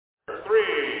3,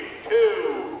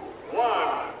 2, 1.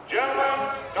 Gentlemen,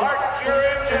 start your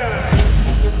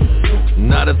engines.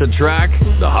 Not at the track?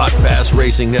 The Hot Pass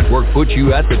Racing Network puts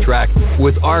you at the track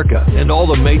with ARCA and all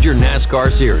the major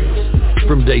NASCAR series.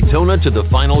 From Daytona to the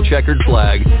final checkered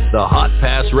flag, the Hot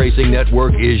Pass Racing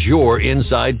Network is your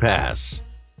inside pass.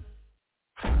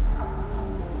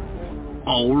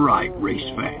 All right, race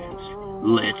fans,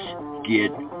 let's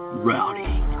get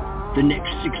rowdy. The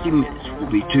next 60 minutes will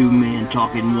be two men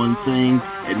talking one thing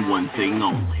and one thing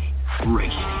only,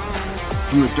 racing.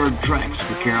 From the dirt tracks of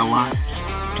the Carolinas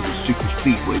to the super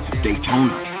speedways of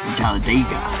Daytona and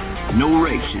Talladega, no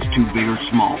race is too big or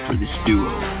small for this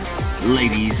duo.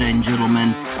 Ladies and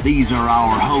gentlemen, these are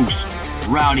our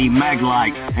hosts, Rowdy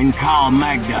Maglite and Kyle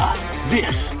Magda.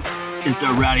 This is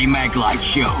the Rowdy Maglite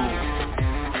Show.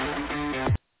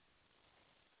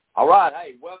 All right,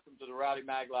 hey, welcome to the Rowdy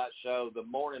Maglite Show, the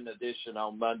morning edition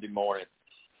on Monday morning.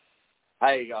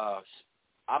 Hey,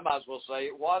 I might as well say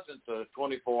it wasn't a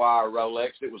 24-hour Rolex.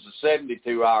 It was a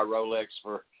 72-hour Rolex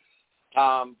for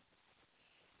Tom,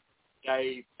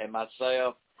 Dave, and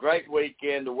myself. Great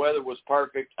weekend. The weather was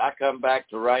perfect. I come back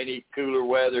to rainy, cooler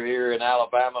weather here in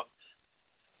Alabama.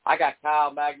 I got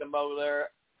Kyle Magnum over there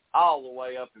all the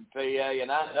way up in PA,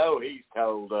 and I know he's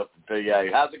cold up in PA.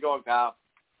 How's it going, Kyle?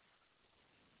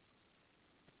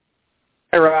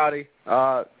 Hey, Rowdy.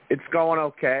 It's going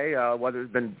okay. Weather's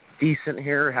been decent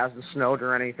here. It hasn't snowed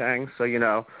or anything. So,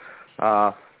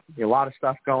 a lot of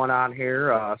stuff going on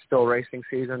here. Still racing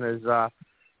season is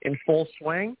in full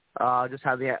swing. Just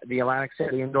had the Atlantic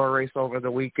City indoor race over the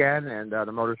weekend and the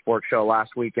motorsport show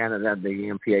last weekend and then the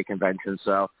EMPA convention.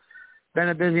 So been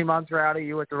a busy month, Rowdy.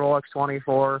 You at the Rolex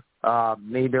 24,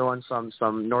 me doing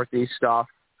some Northeast stuff.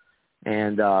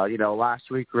 And, last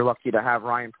week we were lucky to have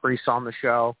Ryan Preece on the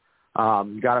show.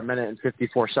 Got a minute and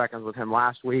 54 seconds with him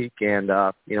last week. And,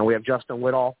 we have Justin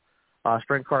Whittall,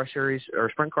 sprint car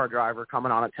driver coming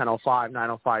on at 10:05,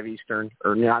 9:05 Eastern,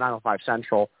 or 9:05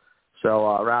 Central.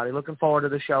 So, Rowdy, looking forward to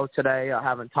the show today,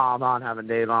 having Tom on, having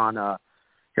Dave on,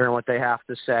 hearing what they have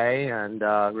to say, and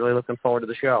really looking forward to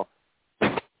the show.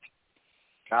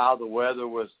 Kyle, the weather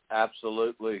was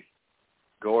absolutely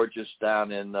gorgeous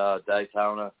down in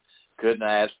Daytona. Couldn't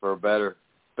ask for a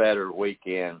better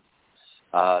weekend.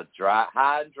 Dry,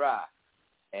 high and dry.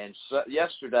 And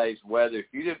yesterday's weather, if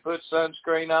you didn't put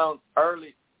sunscreen on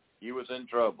early, you was in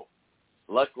trouble.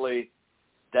 Luckily,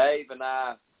 Dave and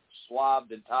I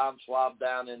swabbed and Tom swabbed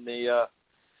down in the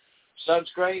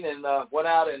sunscreen and went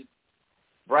out and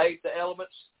braved the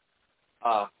elements.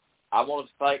 I want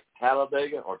to thank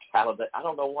Talladega. I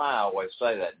don't know why I always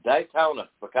say that. Daytona,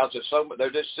 because they're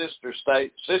just sister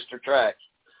tracks.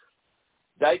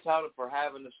 Daytona for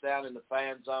having us down in the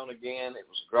fan zone again. It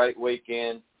was a great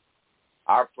weekend.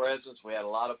 Our presence, we had a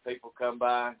lot of people come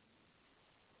by.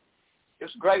 It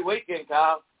was a great weekend,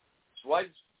 Kyle.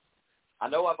 I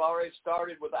know I've already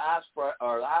started with the ice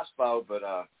bowl, but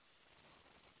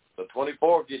the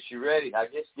 24 gets you ready. I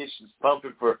guess gets you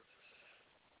pumping for.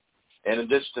 And in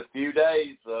just a few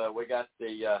days, we got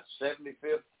the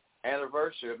 75th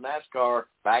anniversary of NASCAR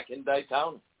back in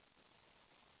Daytona.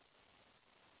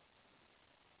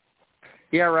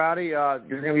 Yeah, Rowdy, you're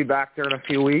going to be back there in a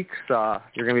few weeks. You're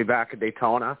going to be back at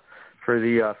Daytona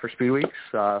for Speed Weeks.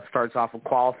 Starts off with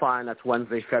qualifying. That's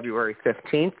Wednesday, February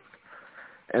 15th.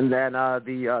 And then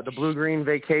the Blue-Green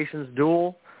Vacations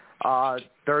Duel,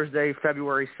 Thursday,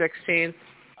 February 16th.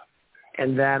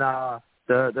 And then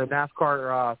the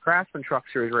NASCAR Craftsman Truck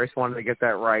Series race, wanted to get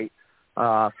that right,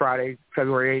 Friday,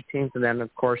 February 18th. And then,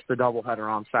 of course, the doubleheader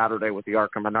on Saturday with the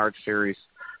ARCA Menard Series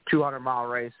 200-mile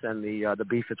race and the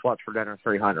Beef It's What's for Dinner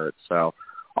 300. So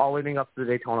all leading up to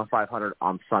the Daytona 500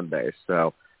 on Sunday.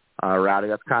 So, Rowdy,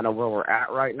 that's kind of where we're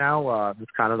at right now. It's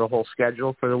kind of the whole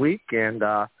schedule for the week. And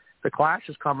the Clash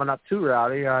is coming up too,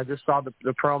 Rowdy. I just saw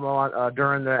the promo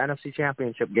during the NFC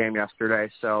Championship game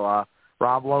yesterday. So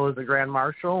Rob Lowe is the Grand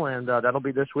Marshal, and that'll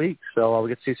be this week. So we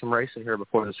get to see some racing here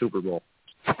before the Super Bowl.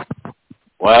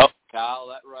 Well, Kyle,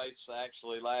 that race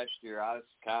actually last year, I was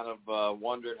kind of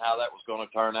wondering how that was going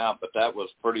to turn out, but that was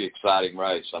a pretty exciting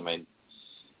race. I mean,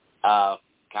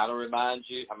 kind of reminds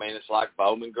you, it's like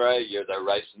Bowman Gray. They're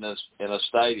racing this in a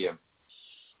stadium.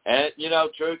 And,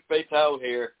 truth be told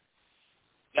here,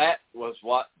 that was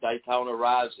what Daytona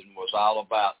Rising was all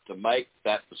about, to make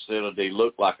that facility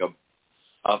look like a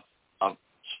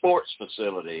sports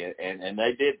facility, and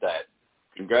they did that.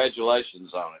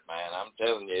 Congratulations on it, man. I'm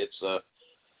telling you,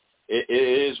 it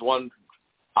is one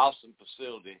awesome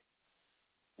facility.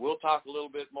 We'll talk a little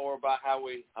bit more about how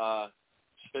we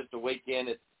spent the weekend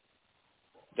at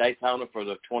Daytona for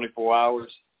the 24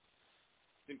 hours.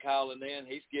 Justin calling in.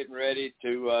 He's getting ready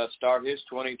to start his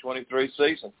 2023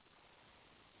 season.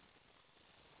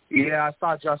 Yeah, I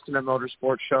saw Justin at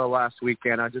Motorsports Show last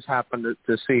weekend. I just happened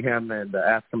to see him and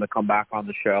ask him to come back on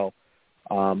the show.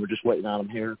 We're just waiting on him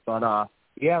here. But,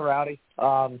 yeah, Rowdy,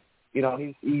 you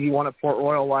know, he won at Port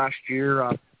Royal last year.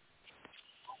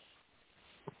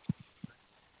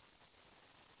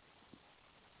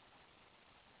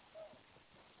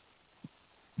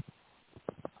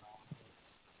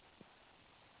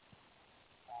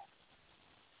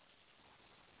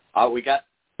 Yes,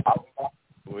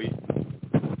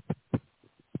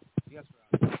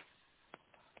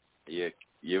 Rowdy.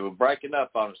 You were breaking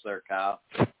up on us there, Kyle.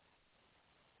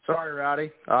 Sorry, Rowdy.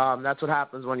 That's what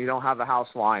happens when you don't have a house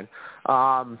line.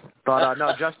 But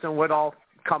no, Justin Whittall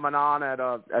coming on at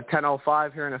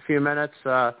 10:05 here in a few minutes.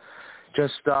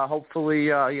 Hopefully,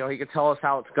 you know, he can tell us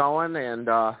how it's going. And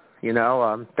you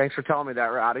know, thanks for telling me that,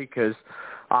 Rowdy, because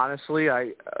honestly,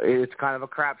 it's kind of a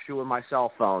crapshoot with my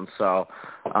cell phone. So,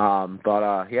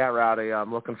 yeah, Rowdy,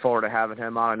 I'm looking forward to having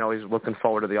him on. I know he's looking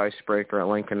forward to the icebreaker at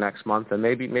Lincoln next month, and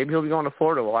maybe he'll be going to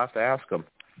Florida. We'll have to ask him.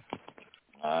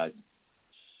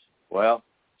 Well,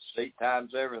 seat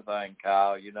time's everything,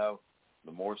 Kyle. You know,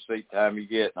 the more seat time you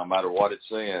get, no matter what it's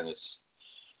in,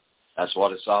 that's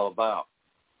what it's all about.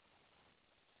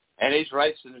 And he's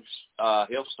racing.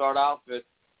 He'll start off at the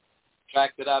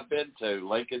track that I've been to,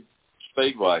 Lincoln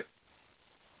Speedway.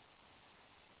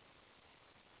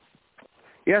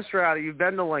 Yes, Rowdy, you've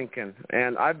been to Lincoln,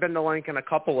 and I've been to Lincoln a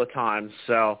couple of times.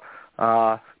 So,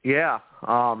 yeah,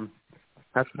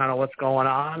 that's kind of what's going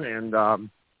on. And,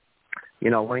 you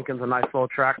know, Lincoln's a nice little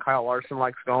track. Kyle Larson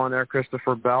likes going there.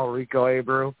 Christopher Bell, Rico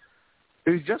Abreu,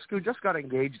 who just got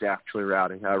engaged, actually,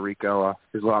 Rowdy. Rico,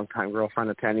 his longtime girlfriend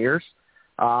of 10 years.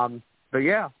 But,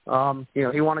 yeah, you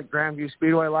know, he won at Grandview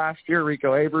Speedway last year.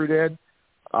 Rico Abreu did.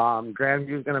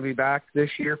 Grandview's going to be back this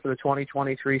year for the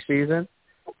 2023 season.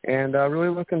 And really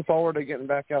looking forward to getting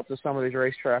back out to some of these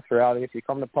racetracks, Rowdy. If you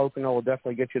come to Pocono, we'll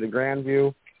definitely get you to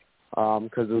Grandview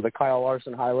because of the Kyle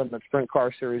Larson High Limit Sprint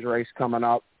Car Series race coming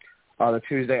up the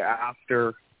Tuesday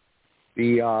after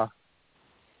the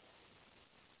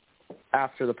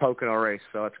Pocono race.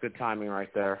 So it's good timing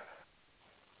right there.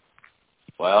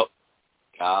 Well,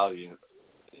 Kyle, you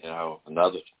know,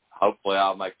 hopefully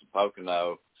I'll make the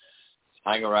Pocono.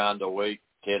 Hang around a week,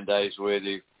 10 days with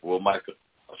you. We'll make a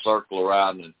circle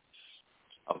around and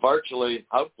virtually,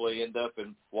 hopefully, end up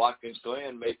in Watkins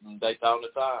Glen meeting Daytona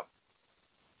time.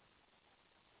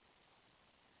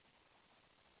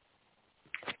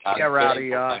 Yeah,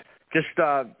 Rowdy.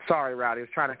 Sorry, Rowdy. I was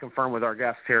trying to confirm with our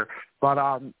guests here. But,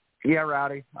 yeah,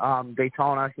 Rowdy,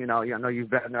 Daytona, you know, I know you've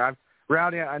been there.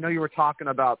 Rowdy, I know you were talking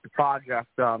about the project.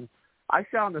 I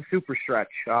found the Super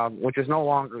Stretch, which is no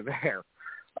longer there.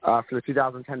 For the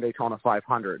 2010 Daytona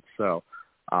 500. So,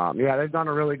 yeah, they've done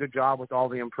a really good job with all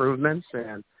the improvements.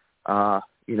 And,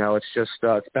 you know, it's just,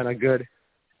 you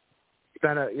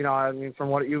know, I mean, from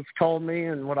what you've told me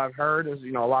and what I've heard is,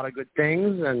 you know, a lot of good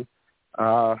things. And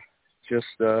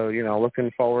you know,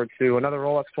 looking forward to another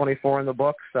Rolex 24 in the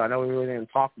books. I know we really didn't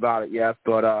talk about it yet,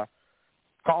 but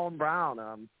Colin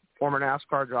Brown, former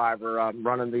NASCAR driver,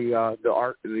 running the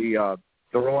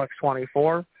Rolex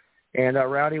 24. And,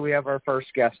 Rowdy, we have our first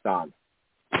guest on.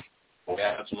 We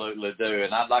absolutely do.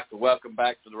 And I'd like to welcome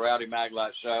back to the Rowdy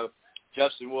Maglite Show,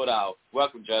 Justin Whittall.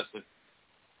 Welcome, Justin.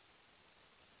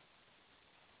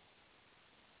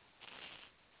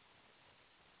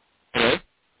 Hello?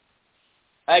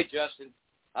 Hey, Justin.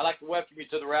 I'd like to welcome you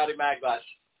to the Rowdy Maglite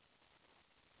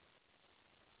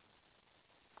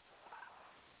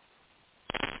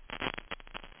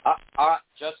Show. All right,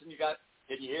 Justin,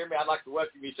 can you hear me? I'd like to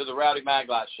welcome you to the Rowdy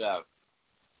Maglite Show.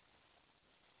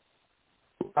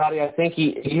 Rowdy, I think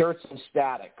he heard some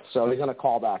static, so he's going to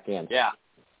call back in. Yeah.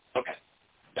 Okay.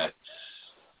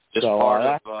 Just so part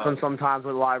that of happens sometimes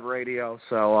with live radio,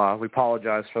 so we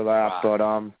apologize for that. Right. But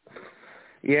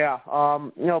yeah,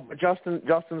 you know, but Justin's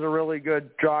a really good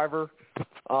driver.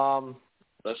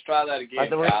 Let's try that again,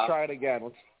 Kyle. Let's try it again.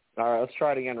 Let's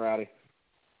try it again, Rowdy.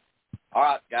 All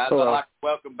right, guys. Hello. I'd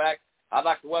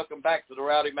like to welcome back to the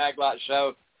Rowdy Maglite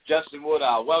Show, Justin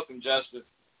Whittall. Welcome, Justin.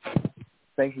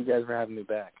 Thank you guys for having me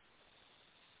back.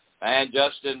 And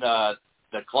Justin, the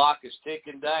clock is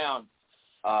ticking down.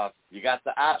 You got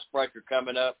the icebreaker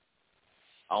coming up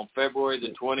on February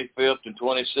the 25th and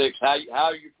 26th. How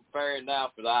are you preparing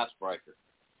now for the icebreaker?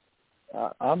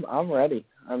 I'm ready.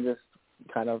 I'm just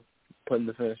kind of putting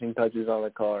the finishing touches on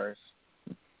the cars.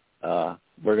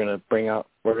 We're gonna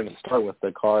start with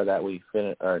the car that we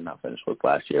not finished with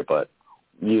last year, but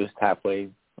used halfway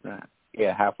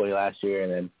last year,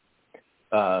 and then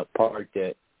parked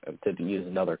it to use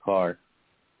another car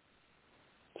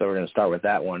So we're going to start with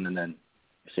that one and then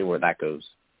see where that goes.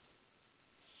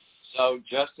 So,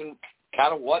 Justin,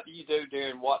 kind of what do you do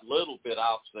during what little bit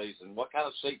off season? What kind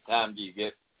of seat time do you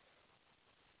get?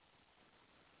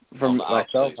 For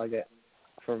myself,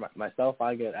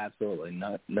 I get absolutely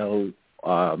no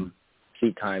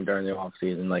seat time during the off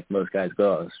season. Like most guys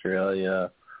go to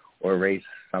Australia or race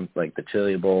something like the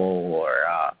Chili Bowl or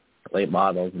late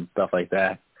models and stuff like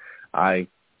that. I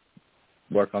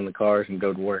work on the cars and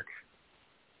go to work.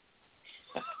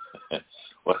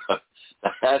 Well,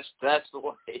 that's the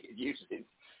way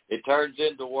it turns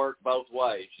into work both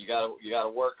ways. You gotta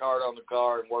work hard on the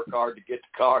car and work hard to get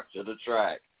the car to the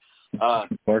track.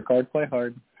 Work hard, play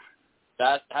hard.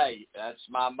 That's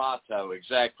my motto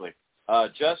exactly.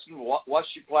 Justin, what's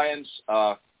your plans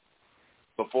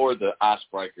before the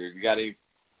icebreaker? You got any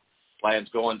plans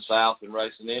going south and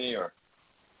racing any or?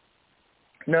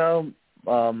 No,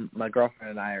 my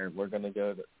girlfriend and we're going to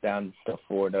go down to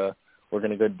Florida. We're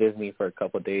going to go to Disney for a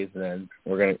couple of days, and then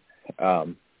we're going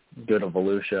to go to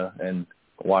Volusia and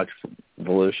watch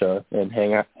Volusia and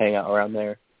hang out around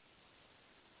there.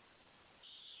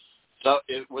 So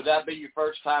would that be your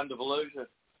first time to Volusia?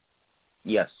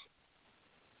 Yes.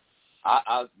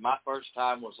 My first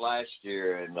time was last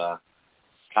year, and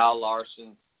Kyle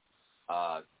Larson,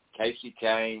 Casey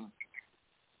Kane,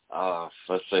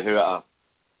 let's see who,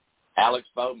 Alex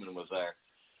Bowman was there.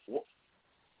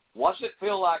 What's it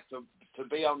feel like to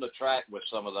be on the track with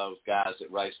some of those guys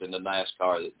that race in the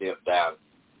NASCAR that dip down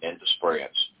into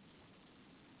sprints?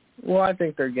 Well, I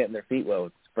think they're getting their feet wet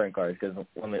with sprint cars because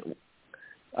when they,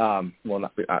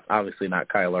 obviously not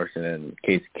Kyle Larson and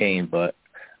Casey Kane, but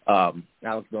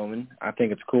Alex Bowman. I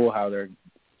think it's cool how they're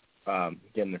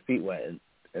getting their feet wet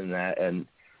in that, and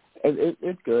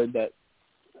it's good that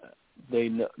they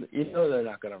know. They're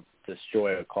not going to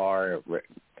destroy a car, but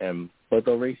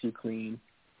they'll race you clean.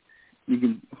 You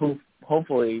can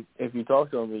hopefully, if you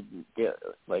talk to them, you can get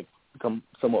become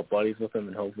somewhat buddies with them,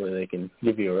 and hopefully they can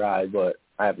give you a ride. But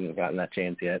I haven't gotten that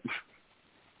chance yet.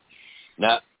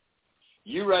 Now,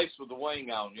 you race with the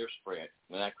wing on your sprint,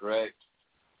 is that correct?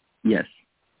 Yes.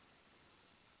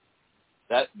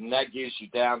 That gives you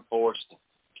downforce to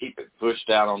keep it pushed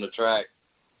down on the track.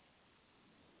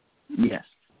 Yes.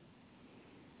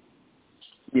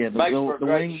 Yeah, the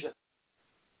wing.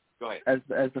 Go ahead. As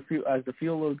the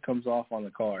fuel load comes off on the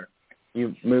car,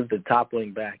 you move the top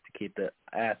wing back to keep the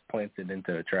ass planted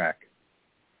into the track.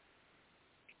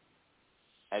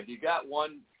 Have you got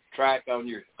one track on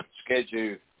your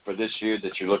schedule for this year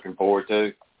that you're looking forward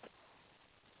to?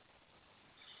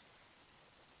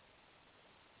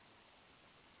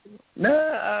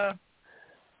 No,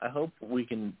 I hope we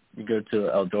can go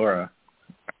to Eldora.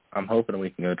 I'm hoping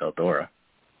we can go to Eldora,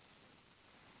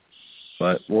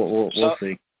 but we'll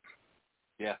see.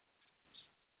 Yeah,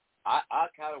 I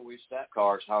kind of wish that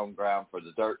car's home ground for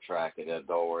the dirt track at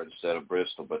Eldora instead of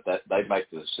Bristol, but they make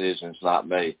the decisions, not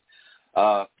me.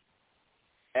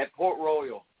 At Port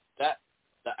Royal, the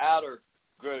outer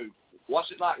groove.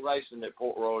 What's it like racing at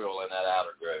Port Royal in that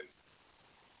outer groove?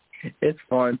 It's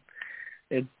fun.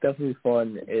 It's definitely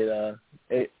fun. It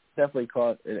definitely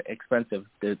costs expensive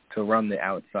to run the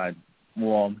outside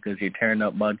wall because you're tearing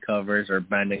up mud covers or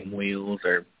bending wheels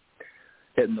or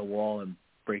hitting the wall and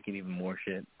breaking even more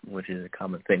shit, which is a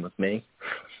common thing with me.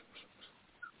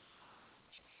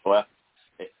 Well,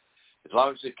 as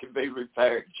long as it can be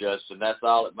repaired, Justin, that's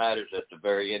all that matters at the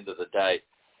very end of the day.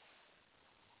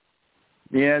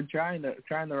 Yeah, trying to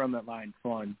run that line's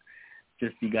fun.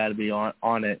 Just you got to be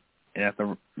on it at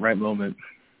the right moment.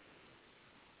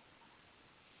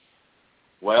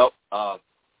 Well,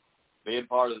 being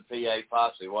part of the PA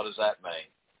posse, what does that mean?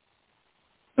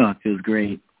 Oh, it feels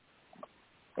great.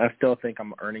 I still think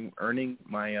I'm earning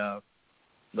my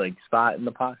spot in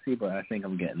the posse, but I think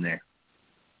I'm getting there.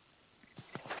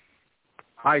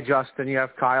 Hi, Justin. You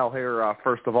have Kyle here.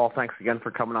 First of all, thanks again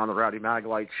for coming on the Rowdy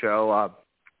Maglite Show.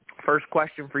 First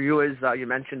question for you is, you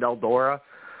mentioned Eldora.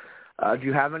 Do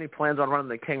you have any plans on running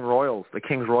the King's Royal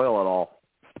at all?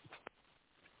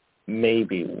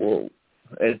 Maybe. We're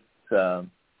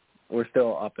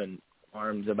still up in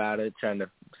arms about it, trying to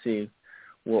see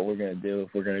what we're going to do,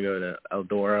 if we're going to go to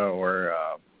Eldora or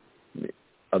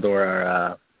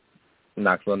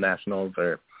Knoxville Nationals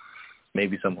or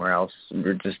maybe somewhere else.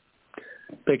 We're just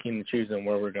picking and choosing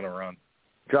where we're going to run.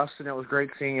 Justin, it was great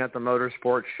seeing you at the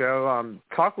Motorsports Show.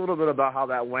 Talk a little bit about how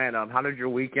that went. How did your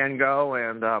weekend go,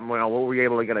 and what were you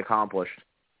able to get accomplished?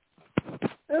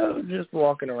 Just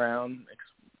walking around,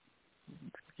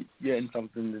 getting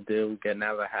something to do, getting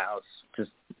out of the house,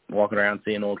 just walking around,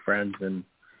 seeing old friends, and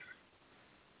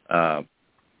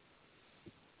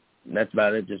that's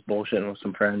about it. Just bullshitting with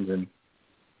some friends and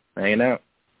hanging out.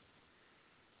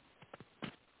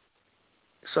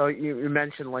 So you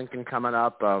mentioned Lincoln coming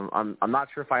up. I'm not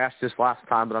sure if I asked this last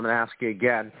time, but I'm going to ask you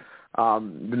again. The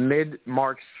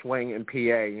mid-March swing in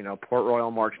PA, Port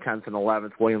Royal March 10th and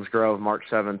 11th, Williams Grove March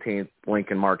 17th,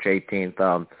 Lincoln March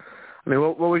 18th.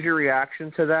 What was your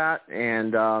reaction to that?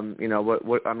 And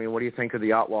what do you think of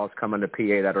the Outlaws coming to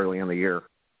PA that early in the year?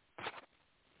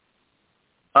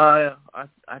 I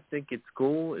think it's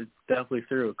cool. It's definitely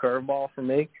threw a curveball for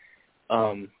me.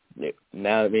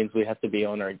 Now it means we have to be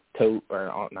on our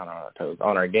not on our toes,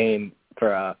 on our game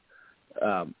for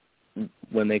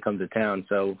when they come to town,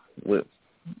 so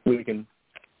we can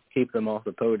keep them off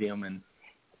the podium and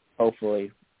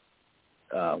hopefully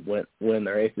win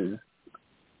the races.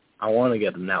 I want to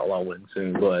get an Outlaw win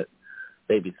soon, but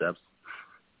baby steps.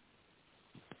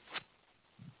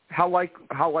 How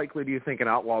likely do you think an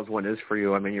Outlaws win is for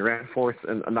you? You ran fourth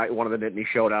in night one of the Nittany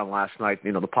Showdown last night.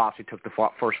 The posse took the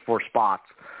first four spots.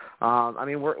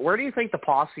 Where do you think the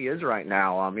posse is right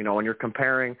now? When you're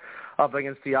comparing up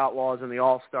against the Outlaws and the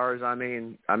All-Stars,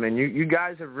 you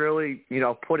guys have really,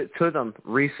 put it to them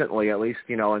recently, at least,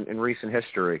 in recent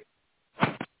history.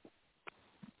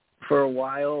 For a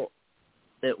while,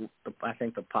 I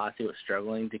think the posse was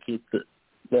struggling to keep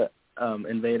the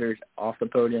Invaders off the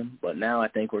podium, but now I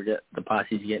think the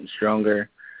posse's getting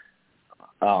stronger,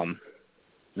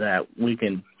 that we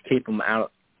can keep them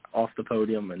off the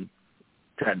podium and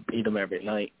try to beat them every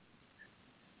night.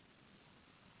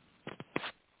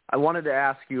 I wanted to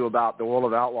ask you about the World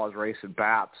of Outlaws race at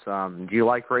BAPS. Do you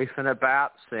like racing at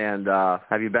BAPS, and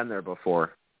have you been there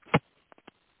before?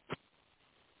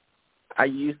 I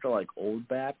used to like old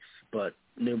BAPS, but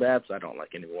new BAPS I don't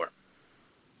like anymore.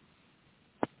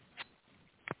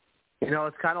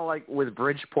 It's kind of like with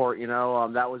Bridgeport,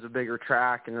 that was a bigger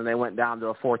track, and then they went down to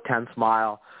a 4/10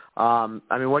 mile.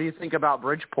 What do you think about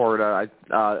Bridgeport? I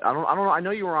don't know. I know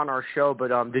you were on our show,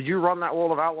 but did you run that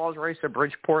World of Outlaws race at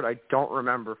Bridgeport? I don't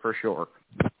remember for sure.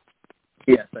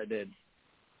 Yes, I did.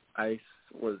 I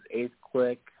was 8th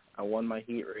quick. I won my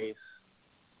heat race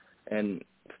and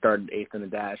started 8th in the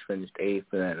dash, finished 8th,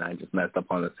 and then I just messed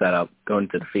up on the setup, going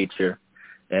to the feature,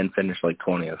 and finished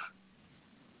 20th.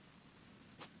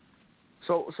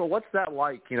 So what's that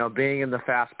like, being in the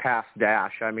Fast Pass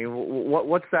Dash?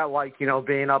 What's that like,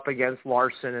 being up against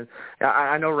Larson? And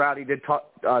I know Rowdy did touch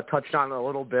on it a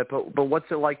little bit, but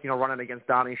what's it like, running against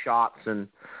Donnie Schatz and,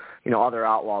 other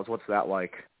Outlaws? What's that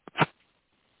like?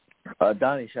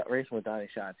 Racing with Donnie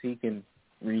Schatz, he can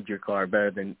read your car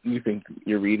better than you think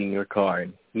you're reading your car,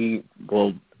 and he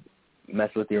will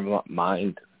mess with your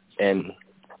mind, and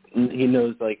he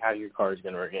knows how your car is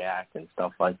going to react and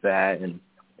stuff like that, and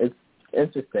it's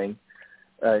interesting.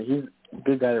 He's a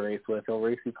good guy to race with. He'll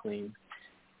race you clean.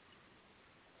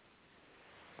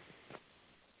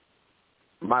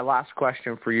 My last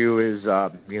question for you is,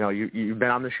 you've been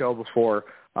on the show before.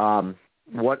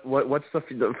 What's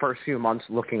the first few months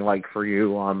looking like for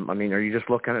you? Are you just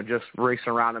looking to just race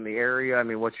around in the area?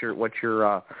 What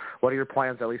are your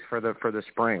plans, at least for the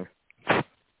spring?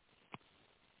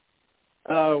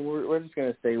 We're just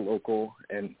gonna stay local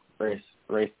and race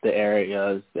the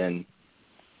areas, and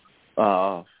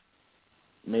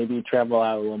maybe travel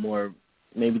out a little more.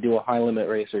 Maybe do a high limit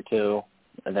race or two,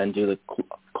 and then do the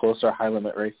closer high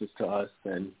limit races to us.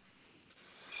 And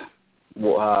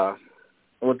we're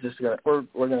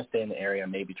gonna stay in the area.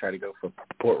 Maybe try to go for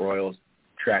Port Royal's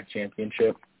track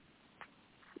championship.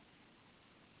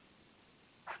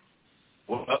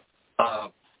 Well,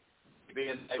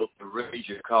 being able to read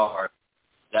your car,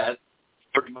 that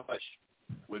pretty much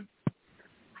would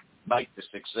make the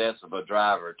success of a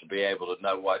driver, to be able to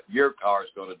know what your car is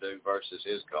going to do versus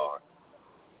his car.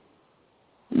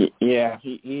 Yeah,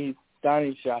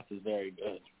 Donnie Schatz is very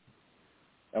good.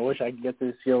 I wish I could get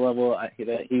to the skill level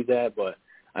that he's at, but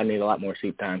I need a lot more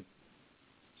seat time.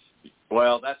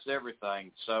 Well, that's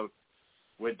everything. So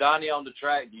with Donnie on the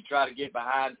track, do you try to get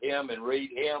behind him and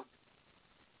read him?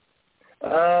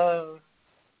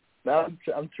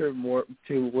 I'm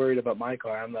too worried about my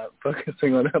car. I'm not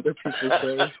focusing on other people's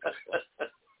cars.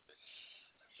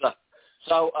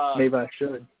 So maybe I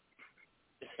should.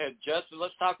 Justin,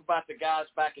 let's talk about the guys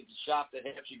back at the shop that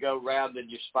helps you go around, and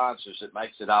your sponsors that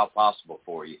makes it all possible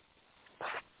for you.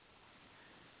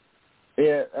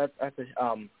 Yeah, at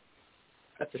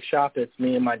the shop, it's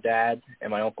me and my dad and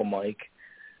my Uncle Mike.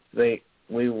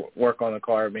 We work on the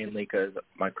car mainly because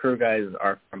my crew guys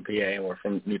are from PA and we're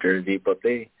from New Jersey, but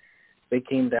they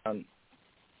came down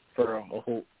for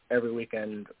every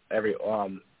weekend,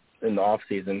 in the off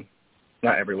season.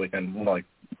 Not every weekend, like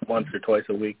once or twice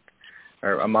a week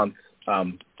or a month,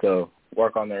 to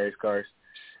work on the race cars.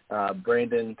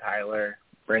 Brandon, Tyler,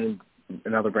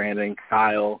 Brandon,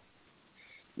 Kyle.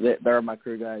 They're my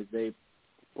crew guys. They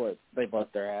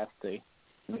bust their ass to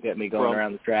get me going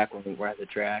around the track when we're at the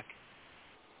track.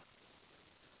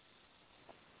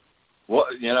 Well,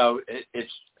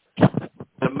 it's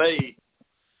to me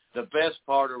the best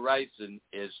part of racing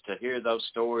is to hear those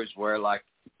stories where, like,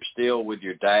 you're still with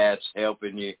your dads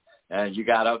helping you, and you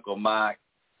got Uncle Mike.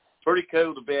 Pretty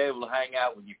cool to be able to hang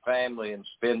out with your family and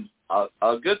spend a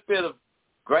good bit of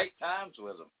great times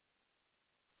with them.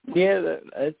 Yeah,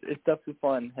 it's definitely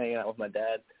fun hanging out with my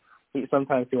dad.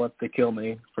 Sometimes he wants to kill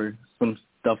me for some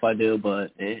stuff I do,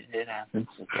 but it happens.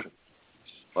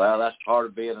 Well, that's part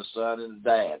of being a son and a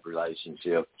dad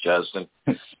relationship, Justin.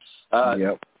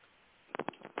 Yep.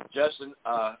 Justin,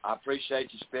 I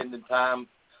appreciate you spending time.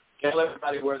 Tell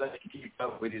everybody where they can keep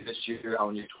up with you this year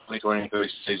on your 2023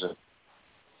 season.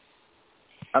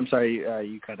 I'm sorry,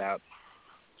 you cut out.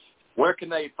 Where can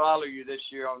they follow you this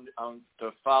year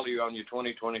to follow you on your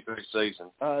 2023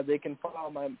 season? They can follow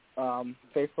my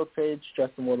Facebook page,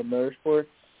 Justin Whittall Motorsports,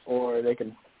 or they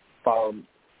can follow.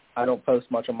 I don't post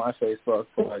much on my Facebook,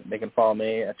 but they can follow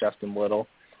me at Justin Whittall.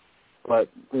 But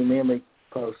we mainly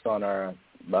post on our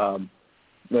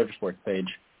motorsports page.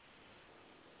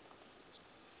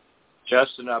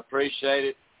 Justin, I appreciate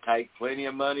it. Take plenty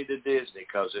of money to Disney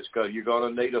because you're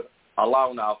going to need a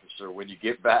loan officer when you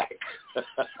get back.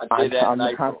 I did that in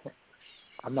April.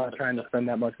 I'm not trying to spend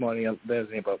that much money on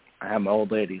Disney, but I have my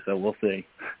old lady, so we'll see.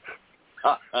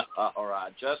 All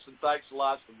right. Justin, thanks a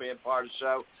lot for being part of the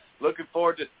show. Looking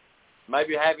forward to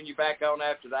maybe having you back on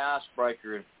after the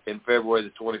Icebreaker in February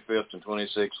the 25th and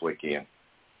 26th weekend.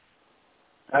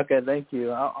 Okay, thank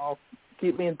you. I'll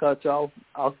keep me in touch. I'll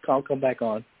come back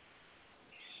on.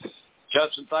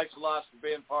 Justin, thanks a lot for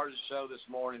being part of the show this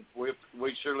morning. We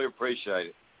surely appreciate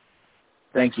it.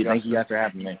 Thank you. Thank you guys for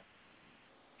having me.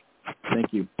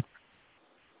 Thank you.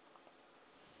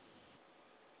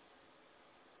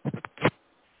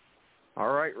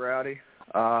 All right, Rowdy.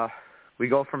 We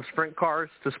go from sprint cars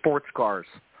to sports cars.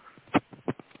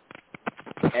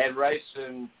 And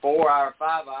racing 4 hour,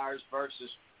 5 hours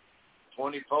versus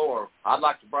 24. I'd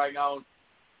like to bring on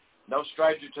no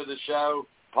stranger to the show,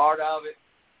 part of it,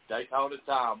 Daytona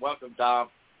Tom. Welcome, Tom.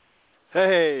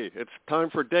 Hey, it's time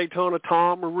for Daytona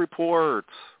Tom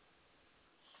reports.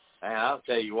 Man, I'll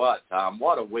tell you what, Tom,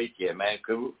 what a weekend, man.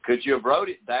 Could you have wrote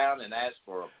it down and asked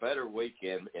for a better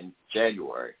weekend in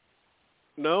January?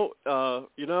 No,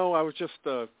 I was just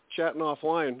chatting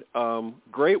offline.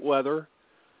 Great weather,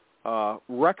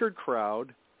 record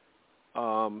crowd.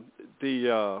 Those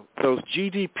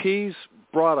GDPs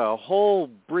brought a whole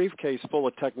briefcase full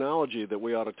of technology that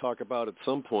we ought to talk about at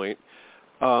some point.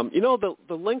 The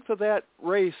length of that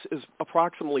race is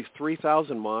approximately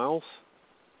 3,000 miles.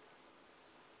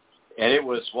 And it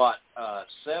was,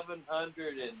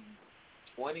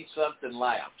 720-something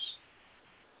laps?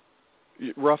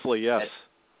 Roughly, yes.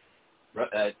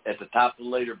 At the top of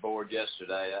the leaderboard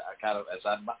yesterday, I kind of, as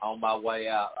I'm on my way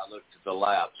out, I looked at the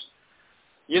laps.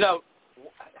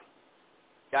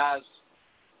 Guys,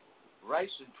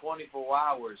 racing 24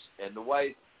 hours and the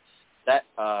way that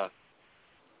the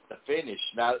finish.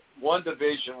 Now, one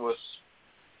division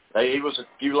he was a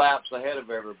few laps ahead of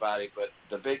everybody, but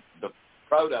the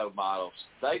proto models,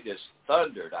 they just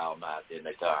thundered all night, didn't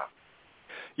they, Tom?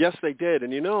 Yes, they did.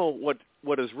 And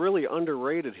what is really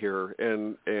underrated here,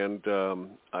 and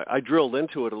I drilled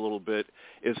into it a little bit,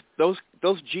 is those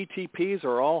GTPs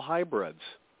are all hybrids.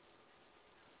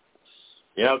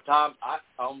 Tom,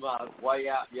 on my way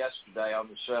out yesterday on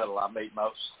the shuttle, I meet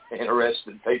most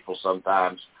interesting people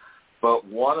sometimes. But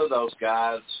one of those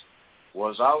guys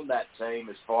was on that team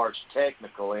as far as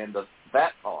technical end of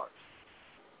that part.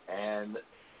 And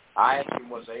I asked him,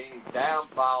 was there any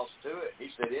downfalls to it? He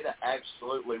said it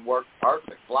absolutely worked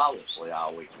perfect, flawlessly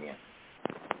all weekend.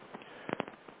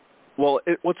 Well,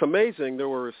 what's amazing, there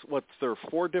were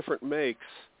 4 different makes,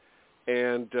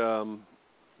 and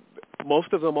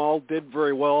most of them all did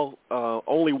very well.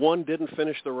 Only one didn't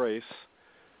finish the race.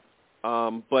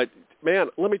 But, man,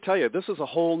 let me tell you, this is a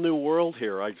whole new world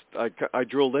here. I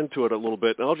drilled into it a little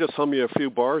bit, and I'll just hum you a few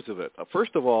bars of it.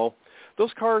 First of all,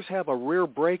 those cars have a rear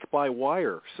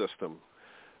brake-by-wire system.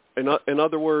 In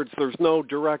other words, there's no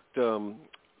direct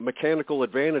mechanical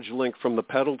advantage link from the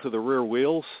pedal to the rear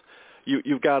wheels.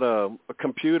 You've got a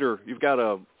computer. You've got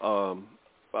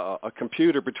a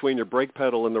computer between your brake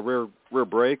pedal and the rear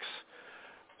brakes.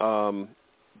 The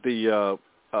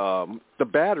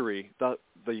battery,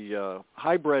 the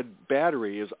hybrid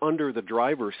battery is under the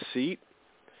driver's seat,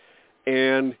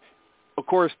 and of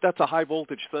course that's a high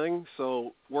voltage thing.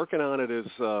 So working on it is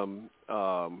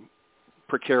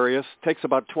precarious. Takes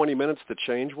about 20 minutes to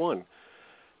change one.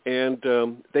 and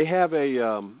they have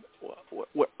a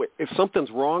if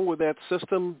something's wrong with that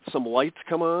system, some lights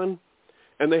come on,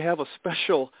 and they have a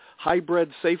special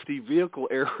hybrid safety vehicle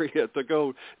area to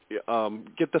go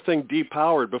get the thing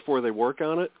depowered before they work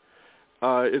on it.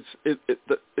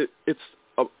 It's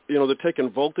they're taking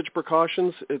voltage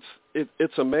precautions.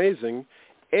 It's amazing,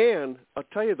 and I'll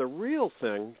tell you the real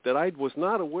thing that I was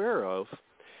not aware of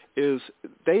is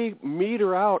they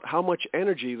meter out how much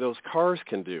energy those cars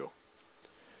can do.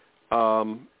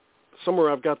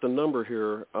 Somewhere I've got the number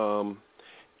here.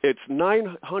 It's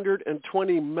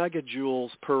 920 megajoules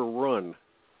per run,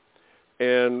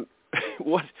 and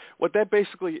what that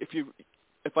basically,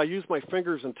 if I use my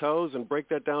fingers and toes and break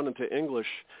that down into English,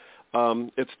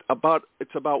 it's about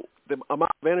the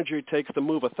amount of energy it takes to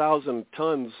move 1,000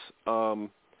 tons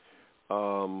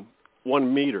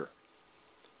 1 meter.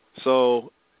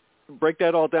 So break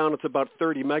that all down, it's about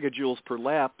 30 megajoules per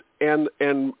lap, and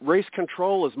race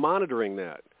control is monitoring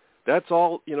that. That's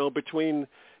all, between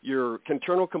your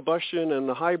internal combustion and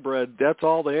the hybrid, that's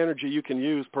all the energy you can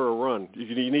use per run.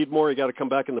 You need more, you got to come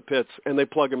back in the pits, and they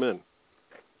plug them in.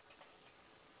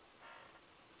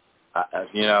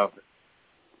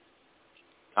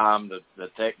 Tom, the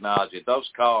technology, those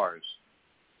cars,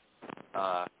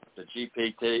 the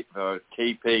GPT or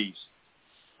TPs,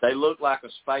 they look like a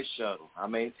space shuttle. I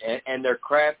mean, and they're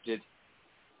crafted,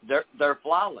 they're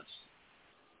flawless.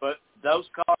 But those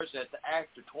cars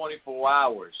after 24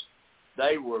 hours,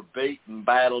 they were beaten,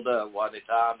 battled up, wasn't it,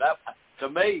 Tom? To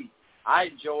me, I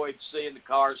enjoyed seeing the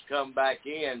cars come back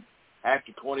in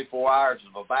after 24 hours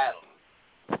of a battle.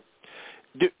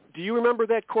 Do you remember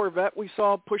that Corvette we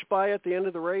saw push by at the end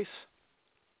of the race?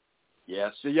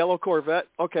 Yes. The yellow Corvette?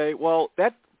 Okay, well,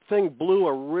 that thing blew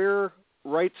a rear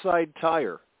right side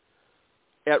tire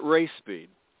at race speed.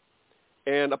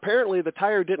 And apparently the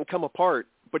tire didn't come apart,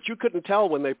 but you couldn't tell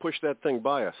when they pushed that thing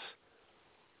by us.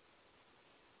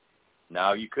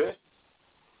 No, you could.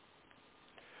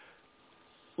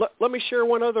 Let me share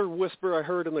one other whisper I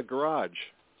heard in the garage.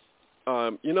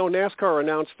 NASCAR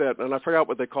announced that, and I forgot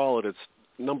what they call it. It's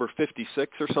number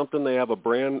 56 or something. They have a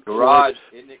brand. Garage,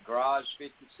 isn't it Garage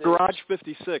 56? Garage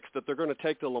 56 that they're going to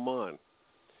take to Le Mans.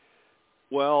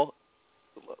 Well,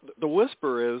 the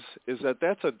whisper is that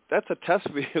that's a test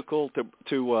vehicle to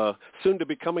soon to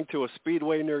be coming to a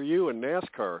speedway near you in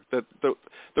NASCAR. That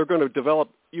they're going to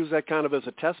use that kind of as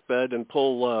a test bed and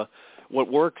pull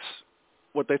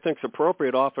what they think's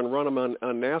appropriate off and run them on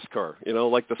NASCAR.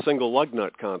 Like the single lug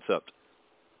nut concept.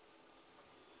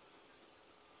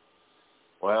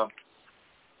 Well,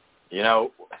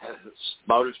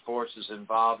 motorsports is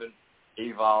evolving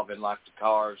like the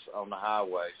cars on the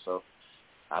highway. So,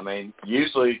 I mean,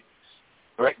 usually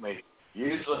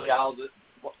all the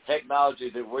technology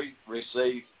that we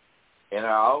receive in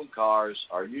our own cars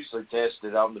are usually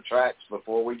tested on the tracks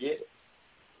before we get it.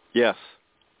 Yes.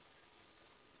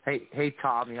 Hey,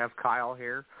 Tom, you have Kyle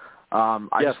here.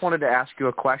 I just wanted to ask you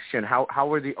a question. How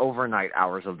were the overnight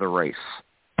hours of the race?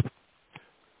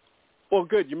 Well,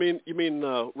 good. You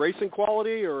mean racing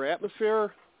quality or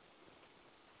atmosphere?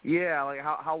 Yeah, like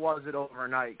how was it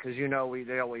overnight? Because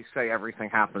they always say everything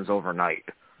happens overnight.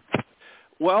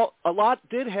 Well, a lot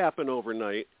did happen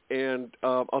overnight, and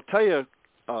I'll tell you,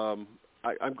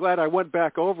 I'm glad I went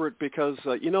back over it because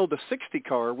the 60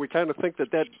 car, we kind of think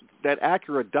that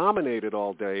Acura dominated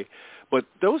all day, but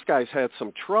those guys had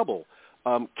some trouble.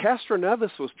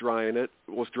 Castroneves was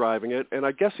driving it, and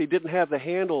I guess he didn't have the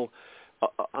handle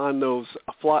on the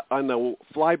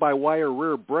fly-by-wire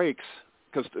rear brakes,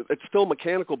 because it's still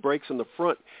mechanical brakes in the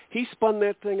front. He spun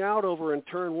that thing out over in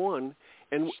turn one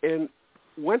and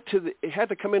went it had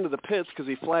to come into the pits because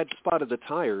he spotted the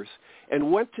tires,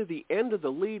 and went to the end of the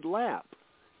lead lap,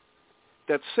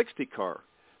 that 60 car.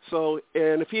 So,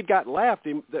 and if he had gotten lapped,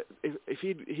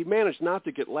 he managed not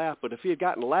to get lapped, but if he had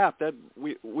gotten lapped, that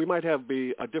we might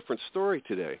be a different story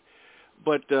today.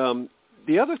 But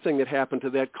the other thing that happened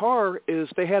to that car is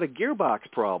they had a gearbox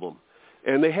problem,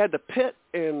 and they had to pit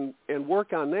and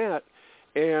work on that,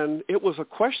 and it was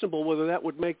questionable whether that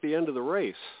would make the end of the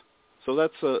race. So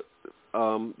that's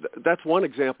one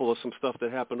example of some stuff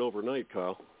that happened overnight,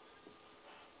 Kyle.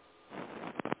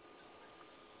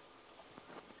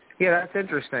 Yeah, that's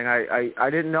interesting. I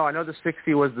didn't know. I know the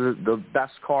 60 was the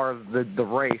best car of the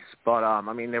race, but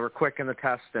they were quick in the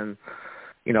test and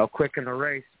quick in the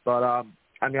race. But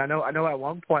I know at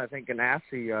one point I think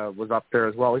Ganassi was up there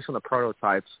as well, at least on the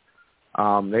prototypes.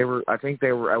 I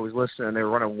was listening. They were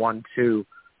running 1-2.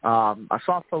 I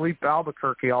saw Felipe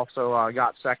Albuquerque also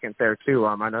got second there too.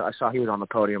 I saw he was on the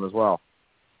podium as well.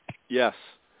 Yes.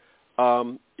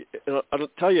 I'll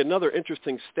tell you another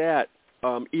interesting stat.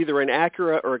 either an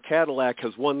Acura or a Cadillac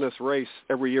has won this race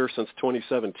every year since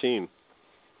 2017.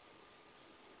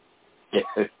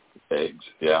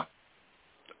 Yeah.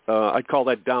 I'd call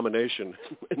that domination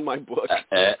in my book.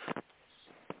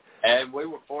 And we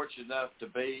were fortunate enough to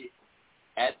be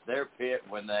at their pit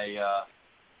when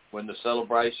the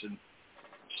celebration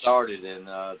started, and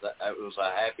it was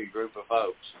a happy group of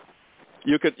folks.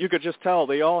 You could just tell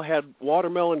they all had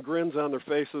watermelon grins on their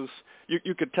faces.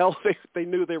 You could tell they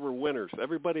knew they were winners.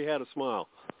 Everybody had a smile.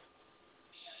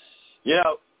 You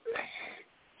know,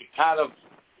 kind of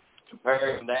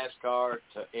comparing NASCAR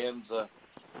to IMSA,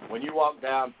 when you walk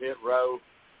down pit road,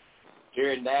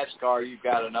 here in NASCAR you've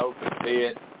got an open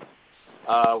pit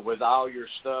with all your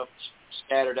stuff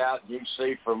scattered out. You can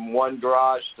see from one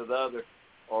garage to the other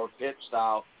or pit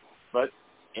style. But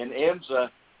in IMSA,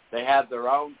 they have their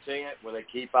own tent where they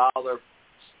keep all their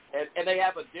and they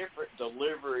have a different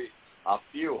delivery of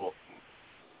fuel,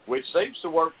 which seems to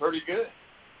work pretty good.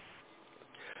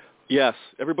 Yes,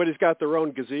 everybody's got their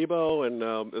own gazebo, and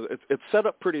it's set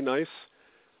up pretty nice.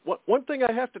 One thing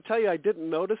I have to tell you I didn't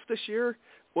notice this year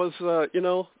was,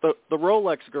 the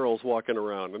Rolex girls walking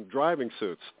around in driving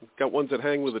suits. Got ones that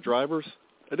hang with the drivers.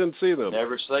 I didn't see them.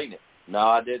 Never seen it. No,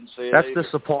 I didn't see it That's either.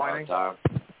 disappointing.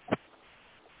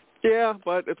 Yeah,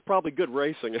 but it's probably good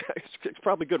racing. It's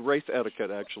probably good race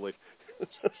etiquette, actually.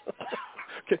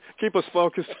 Keep us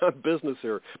focused on business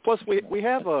here. Plus, we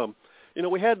have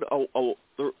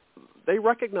they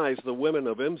recognize the women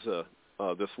of IMSA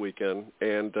this weekend,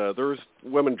 and there's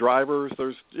women drivers.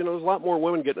 There's a lot more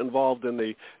women getting involved in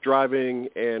the driving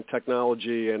and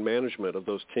technology and management of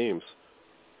those teams.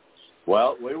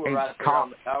 Well, we were right there on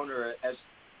the counter as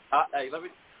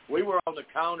we were on the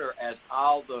counter as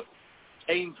all the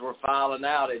teams were filing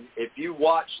out, and if you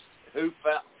watched who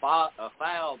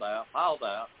filed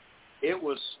out, it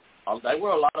was they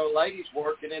were a lot of ladies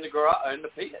working in the garage in the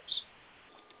pits.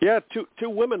 Yeah, two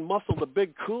women muscled a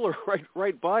big cooler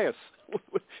right by us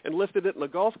and lifted it in a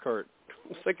golf cart. I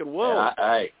was thinking, whoa.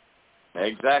 Hey,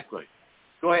 exactly.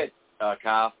 Go ahead,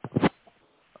 Kyle.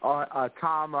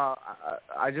 Tom,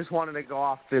 I just wanted to go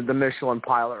off the Michelin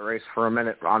pilot race for a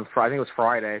minute on Friday. I think it was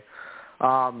Friday.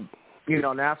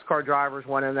 NASCAR drivers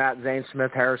went in that: Zane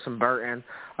Smith, Harrison Burton.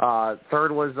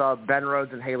 Third was Ben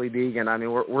Rhodes and Hailie Deegan. I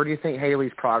mean, where do you think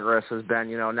Hailie's progress has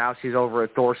been? Now she's over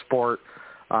at Thor Sport,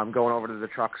 going over to the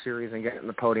Truck Series and getting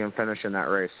the podium finish in that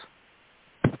race.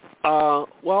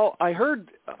 Well, I heard,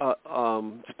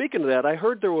 speaking of that, I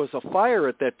heard there was a fire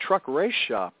at that truck race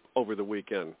shop over the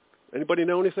weekend. Anybody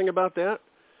know anything about that?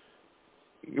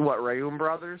 What, Rayoum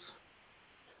Brothers?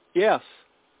 Yes.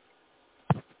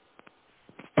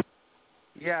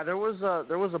 Yeah, there was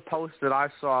a post that I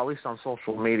saw, at least on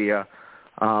social media,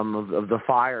 of the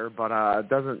fire, but I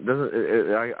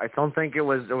don't think there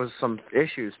was some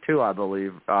issues too. I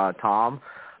believe, Tom.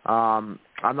 I'm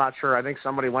not sure. I think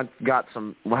somebody I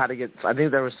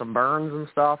think there was some burns and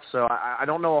stuff. So I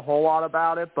don't know a whole lot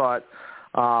about it, but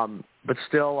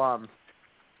still,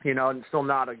 it's still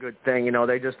not a good thing.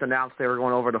 They just announced they were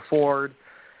going over to Ford,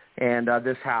 and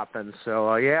this happened. So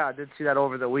I did see that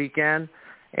over the weekend.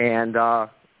 And I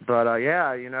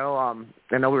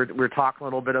know we were talking a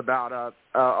little bit about.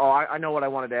 I know what I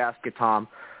wanted to ask you, Tom.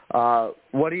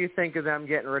 What do you think of them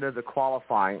getting rid of the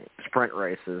qualifying sprint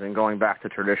races and going back to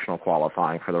traditional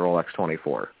qualifying for the Rolex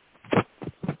 24?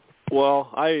 Well,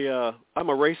 I'm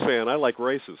a race fan. I like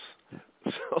races,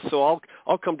 so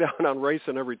I'll come down on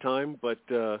racing every time. But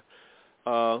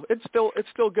it's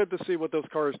still good to see what those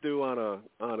cars do on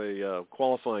a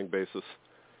qualifying basis.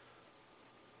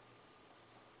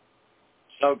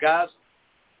 So, guys,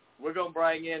 we're going to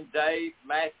bring in Dave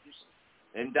Matthews,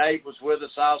 and Dave was with us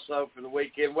also for the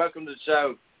weekend. Welcome to the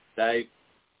show, Dave.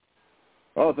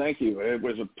 Oh, thank you. It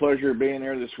was a pleasure being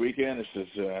here this weekend.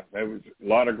 There was a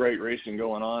lot of great racing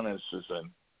going on.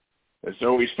 It's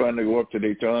always fun to go up to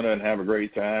Daytona and have a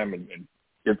great time and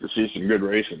get to see some good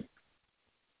racing.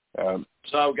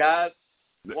 So, guys,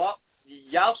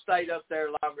 y'all stayed up there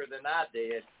longer than I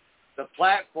did. The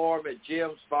platform at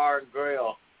Jim's Bar and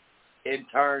Grill in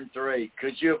turn 3.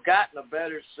 Could you have gotten a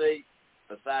better seat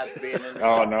besides being in the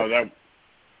Oh, no,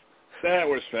 that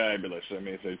was fabulous. I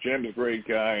mean, Jim's a great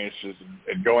guy. It's just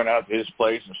going out to his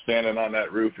place and standing on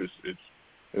that roof it's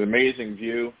an amazing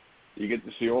view. You get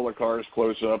to see all the cars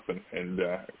close up and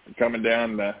coming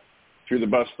down through the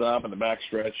bus stop and the back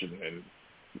stretch and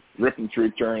ripping through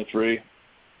turn 3.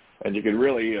 And you could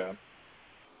really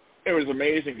it was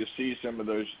amazing to see some of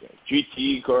those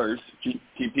GTP cars,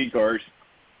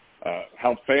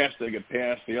 how fast they could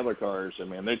pass the other cars. I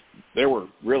mean, they were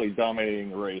really dominating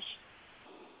the race.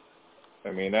 I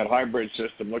mean, that hybrid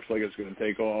system looks like it's going to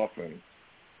take off, and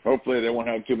hopefully they won't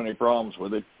have too many problems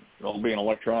with it. All being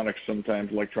electronics,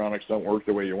 sometimes electronics don't work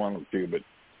the way you want them to, but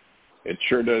it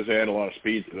sure does add a lot of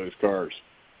speed to those cars.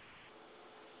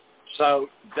 So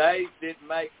Dave didn't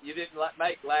make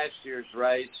last year's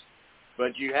race,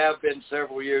 but you have been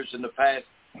several years in the past.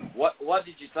 What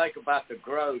did you think about the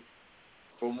growth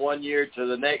from one year to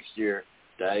the next year,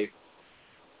 Dave?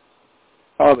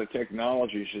 Oh, the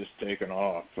technology's just taken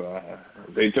off.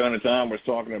 Daytona Tom was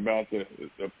talking about the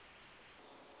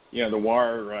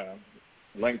wire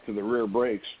length to the rear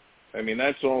brakes. I mean,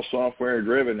 that's all software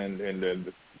driven,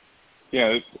 and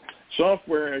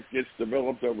software gets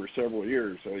developed over several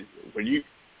years. So when you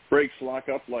brakes lock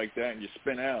up like that and you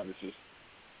spin out, it's just,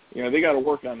 they got to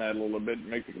work on that a little bit and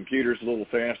make the computers a little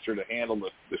faster to handle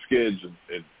the skids.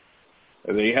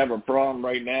 And they have a problem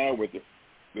right now with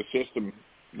the system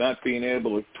not being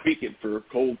able to tweak it for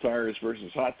cold tires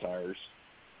versus hot tires.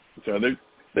 So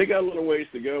they got a little ways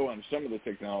to go on some of the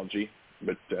technology,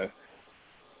 but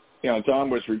Tom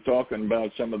was talking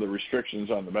about some of the restrictions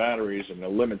on the batteries and the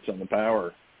limits on the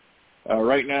power.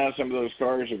 Right now, some of those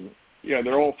cars are,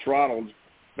 they're all throttled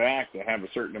back to have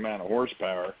a certain amount of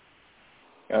horsepower.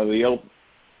 The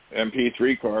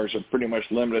LMP3 cars are pretty much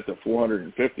limited to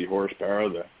 450 horsepower.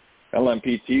 The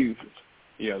LMP2,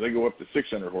 they go up to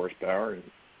 600 horsepower. And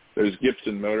those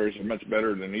Gibson motors are much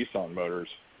better than Nissan motors.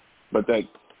 But that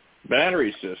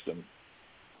battery system,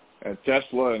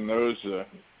 Tesla and those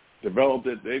developed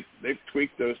it. They've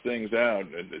tweaked those things out,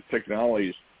 and the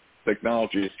technology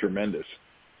is tremendous.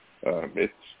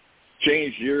 It's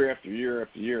changed year after year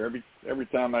after year. Every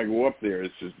time I go up there,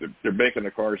 it's just they're making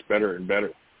the cars better and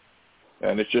better,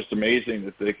 and it's just amazing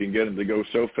that they can get them to go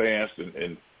so fast.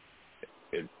 And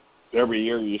every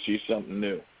year you see something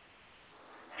new.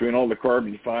 Between all the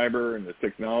carbon fiber and the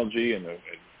technology and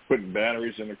putting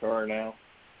batteries in the car now,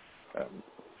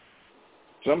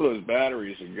 some of those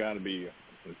batteries have got to be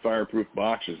in fireproof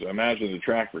boxes. I imagine the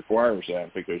track requires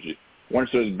that, because once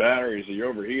those batteries, you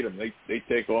overheat them, they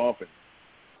take off, and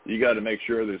you got to make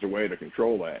sure there's a way to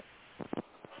control that.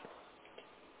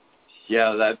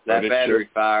 Yeah, that battery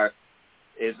fire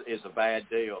is a bad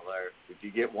deal there. If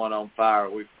you get one on fire,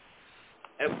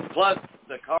 and plus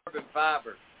the carbon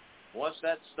fiber, once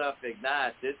that stuff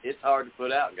ignites, it's hard to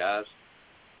put out, guys.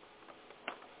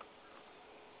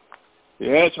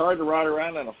 Yeah, it's hard to ride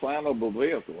around in a flammable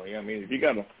vehicle. I mean, if you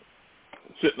got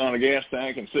sitting on a gas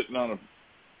tank and sitting on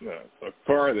a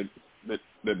car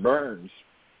that burns,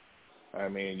 I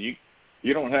mean,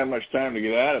 you don't have much time to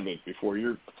get out of it before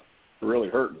you're really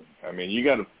hurting. I mean, you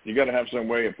got to have some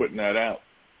way of putting that out.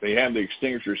 They have the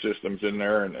extinguisher systems in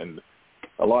there and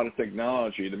a lot of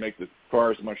technology to make the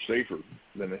cars much safer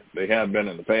than they have been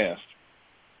in the past.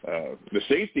 The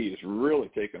safety has really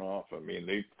taken off. I mean,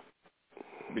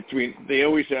 they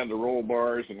always had the roll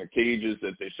bars and the cages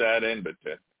that they sat in, but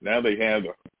now they have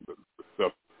the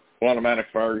automatic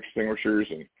fire extinguishers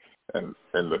and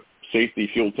the safety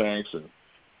fuel tanks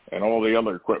and all the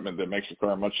other equipment that makes the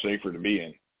car much safer to be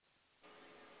in.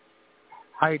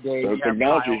 Hi, Dave. So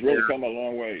technology's really come a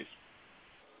long ways.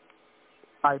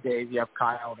 Hi, Dave. You have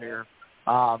Kyle here.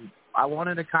 I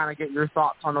wanted to kind of get your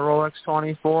thoughts on the Rolex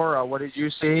 24. What did you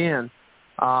see, and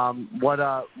what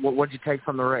did you take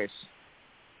from the race?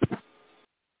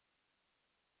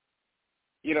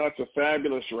 It's a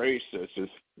fabulous race. It's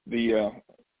just the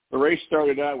race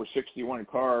started out with 61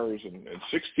 cars, and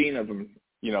 16 of them,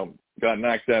 got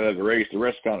knocked out of the race. The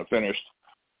rest kind of finished.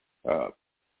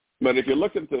 But if you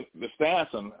look at the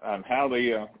stats on how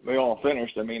they all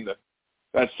finished, I mean,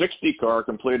 that 60 car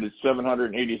completed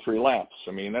 783 laps.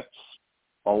 I mean, that's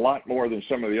a lot more than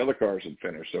some of the other cars had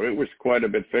finished. So it was quite a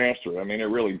bit faster. I mean, it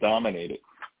really dominated.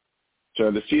 So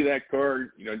to see that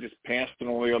car, just passing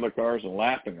all the other cars and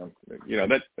lapping them,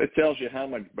 that tells you how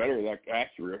much better that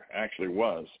Acura actually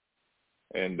was.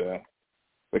 And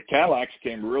the Cadillacs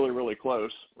came really, really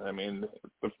close. I mean,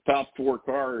 the top four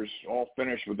cars all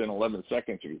finished within 11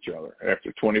 seconds of each other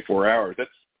after 24 hours.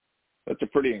 That's a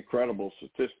pretty incredible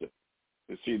statistic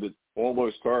to see that all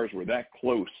those cars were that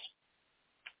close.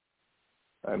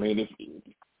 I mean, if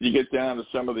you get down to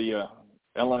some of the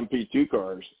LMP2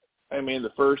 cars, I mean,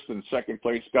 the first and second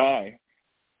place guy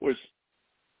was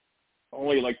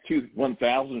only like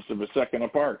 2/1000ths of a second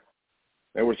apart.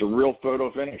 There was a real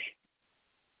photo finish.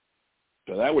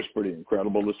 So that was pretty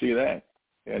incredible to see that,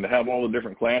 and to have all the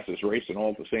different classes racing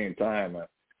all at the same time.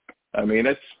 I mean,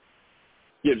 it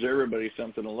gives everybody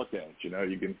something to look at. You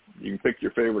can pick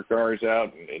your favorite cars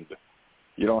out, and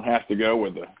you don't have to go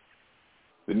with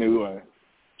the new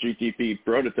GTP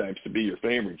prototypes to be your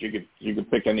favorite. You can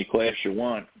pick any class you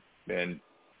want and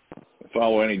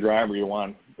follow any driver you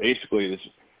want. Basically, this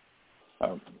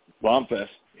Bombfest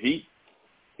he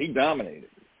dominated.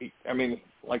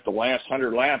 Like the last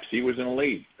 100 laps, he was in the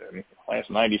lead. Last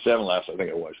 97 laps, I think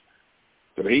it was.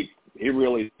 So he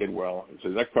really did well.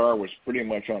 So that car was pretty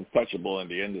much untouchable at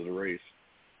the end of the race,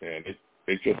 and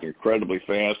it's just incredibly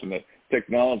fast. And the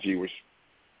technology was,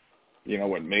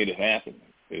 what made it happen.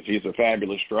 Is he's a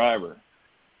fabulous driver.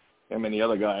 Him and the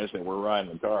other guys that were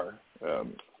riding the car.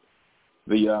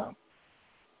 The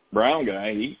Brown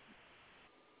guy,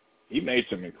 he made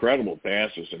some incredible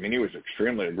passes. He was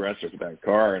extremely aggressive with that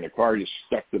car, and the car just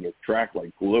stuck to the track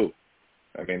like glue.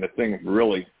 The thing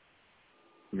really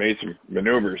made some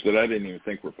maneuvers that I didn't even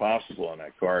think were possible on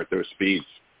that car at those speeds.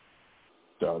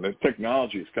 So the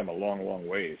technology has come a long, long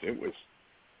ways. It was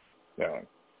a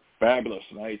fabulous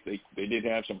night. They did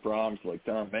have some problems, like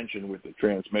Tom mentioned, with the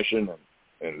transmission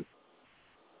and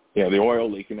the oil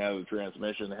leaking out of the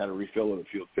transmission. They had to refill it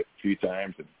a few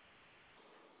times. And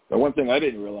the one thing I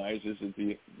didn't realize is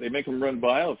that they make them run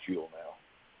biofuel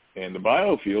now. And the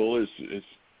biofuel is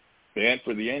bad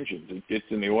for the engines. It gets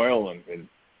in the oil and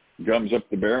gums up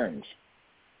the bearings.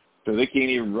 So they can't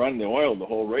even run the oil the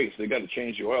whole race. They got to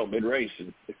change the oil mid-race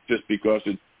just because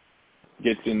it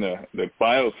gets in the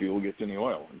biofuel gets in the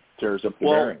oil and tears up the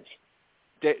bearings.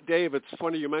 Dave, it's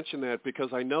funny you mentioned that because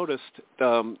I noticed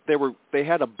they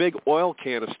had a big oil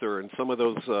canister in some of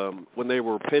those when they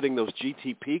were pitting those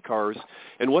GTP cars,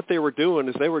 and what they were doing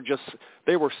is they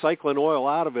were cycling oil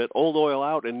out of it, old oil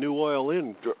out, and new oil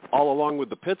in all along with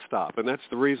the pit stop, and that's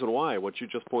the reason why, what you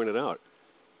just pointed out.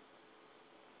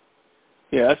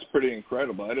 Yeah, that's pretty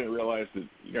incredible. I didn't realize that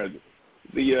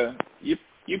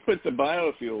you put the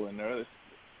biofuel in there. The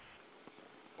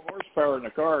horsepower in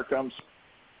the car comes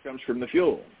from the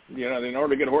fuel. In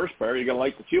order to get horsepower, you got to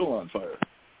light the fuel on fire,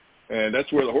 and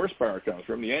that's where the horsepower comes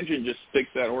from. The engine just takes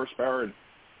that horsepower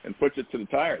and puts it to the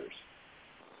tires.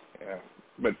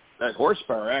 But that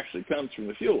horsepower actually comes from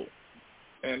the fuel,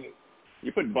 and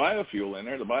you put biofuel in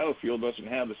there. The biofuel doesn't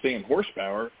have the same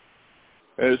horsepower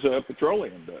as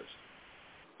petroleum does.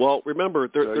 Well, remember,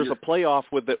 there's a playoff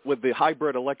with the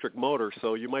hybrid electric motor,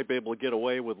 so you might be able to get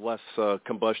away with less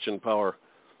combustion power.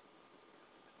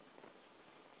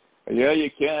 Yeah, you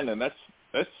can, and that's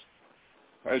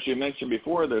as you mentioned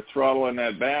before, they're throttling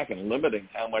that back and limiting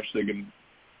how much they can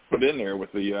put in there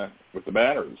with the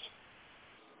batteries.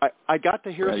 I got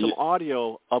to hear some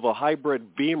audio of a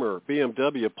hybrid Beamer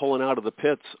BMW pulling out of the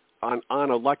pits on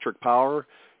electric power.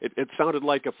 It sounded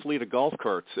like a fleet of golf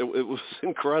carts. It was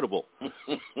incredible.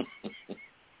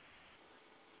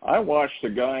 I watched a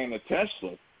guy in a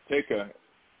Tesla take a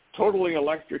totally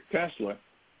electric Tesla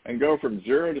and go from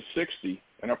 0 to 60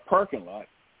 in a parking lot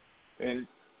in a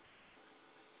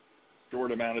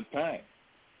short amount of time.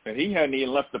 And he hadn't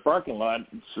even left the parking lot,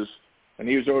 and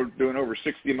he was doing over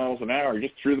 60 miles an hour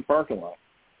just through the parking lot.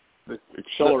 The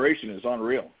acceleration is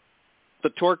unreal.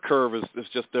 The torque curve is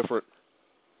just different.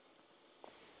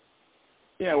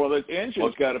 Yeah, well, the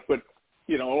engine's got to put,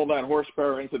 all that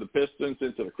horsepower into the pistons,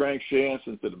 into the crankshafts,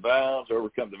 into the valves,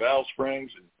 overcome the valve springs,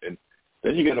 and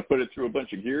then you got to put it through a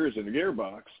bunch of gears in the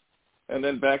gearbox, and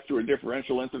then back through a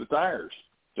differential into the tires.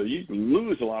 So you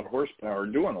lose a lot of horsepower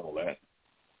doing all that.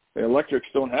 The electrics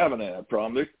don't have that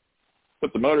problem. They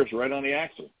put the motors right on the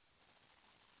axle.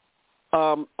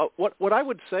 What I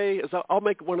would say is I'll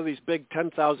make one of these big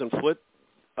 10,000-foot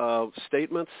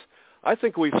statements. I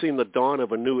think we've seen the dawn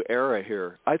of a new era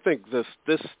here. I think this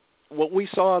what we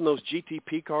saw in those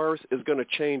GTP cars is going to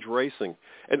change racing,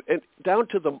 and down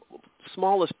to the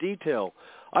smallest detail.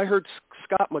 I heard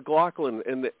Scott McLaughlin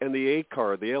in the A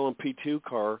car, the LMP2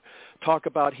 car, talk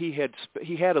about he had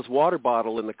his water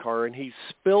bottle in the car and he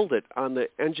spilled it on the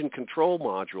engine control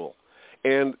module,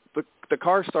 and the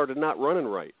car started not running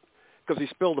right because he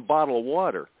spilled a bottle of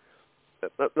water.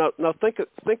 Now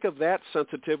think of that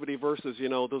sensitivity versus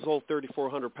those old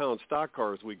 3,400-pound stock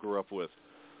cars we grew up with.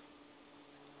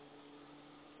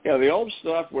 Yeah, the old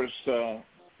stuff was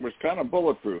kind of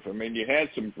bulletproof. You had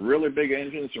some really big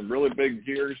engines, some really big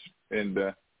gears, and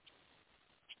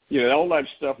all that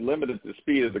stuff limited the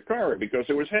speed of the car because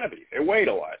it was heavy. It weighed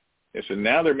a lot. And so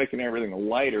now they're making everything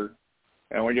lighter,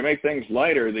 and when you make things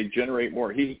lighter, they generate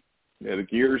more heat. The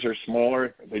gears are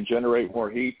smaller. They generate more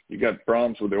heat. You got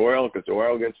problems with the oil because the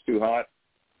oil gets too hot.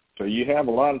 So you have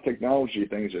a lot of technology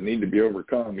things that need to be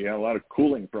overcome. You have a lot of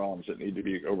cooling problems that need to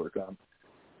be overcome.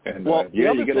 And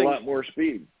you get a lot more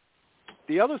speed.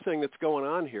 The other thing that's going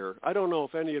on here, I don't know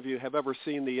if any of you have ever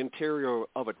seen the interior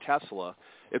of a Tesla.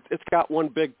 It's got one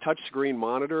big touchscreen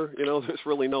monitor. There's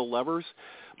really no levers.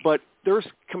 But there's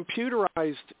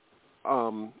computerized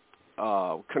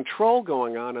control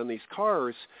going on these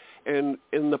cars, and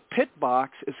in the pit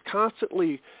box is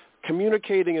constantly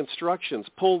communicating instructions,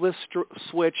 pull this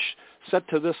switch, set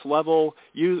to this level,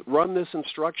 run this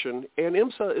instruction, and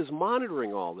IMSA is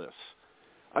monitoring all this.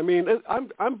 I mean,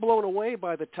 I'm blown away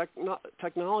by the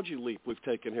technology leap we've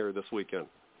taken here this weekend.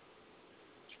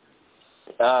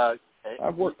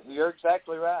 You're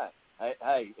exactly right.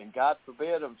 Hey, and God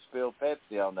forbid them spill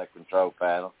Pepsi on that control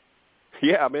panel.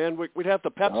 Yeah, man, we'd have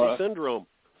the Pepsi syndrome.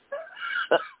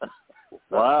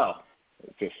 Wow.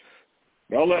 Just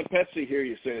don't let Pepsi hear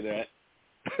you say that.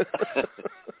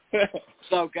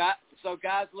 So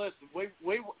guys, listen.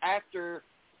 We after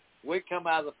we come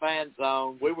out of the fan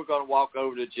zone, we were going to walk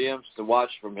over to Jim's to watch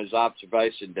from his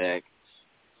observation deck,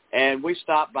 and we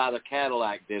stopped by the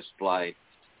Cadillac display.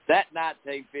 That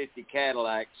 1950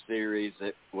 Cadillac series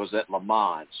that was at Le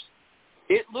Mans,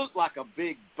 it looked like a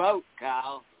big boat,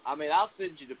 Kyle. I mean, I'll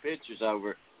send you the pictures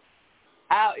over.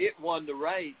 How it won the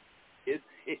race, it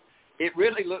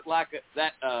really looked like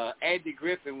that Andy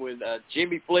Griffin when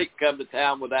Jimmy Fleet come to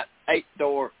town with that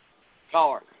 8-door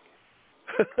car.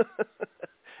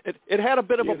 It had a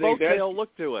bit of a boat tail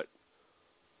look to it.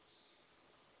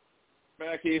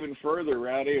 Back even further,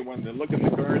 Rowdy, when they look at the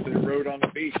cars they rode on the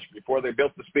beach before they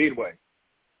built the speedway.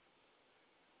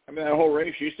 I mean, that whole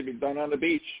race used to be done on the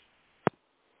beach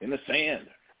in the sand.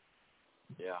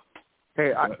 Yeah.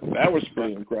 Hey, that was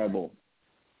pretty incredible.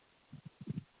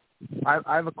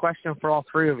 I have a question for all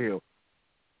three of you.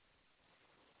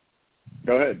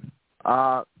 Go ahead.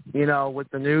 With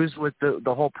the news with the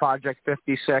whole Project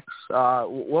 56,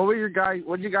 what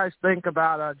did you guys think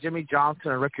about Jimmy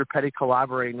Johnson and Richard Petty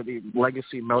collaborating with the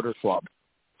Legacy Motor Club?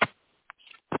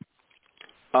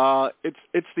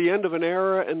 It's the end of an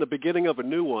era and the beginning of a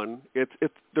new one.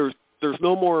 There's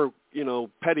no more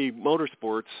Petty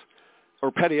Motorsports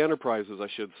or Petty Enterprises, I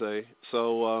should say.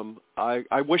 So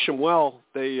I wish them well.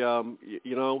 They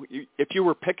if you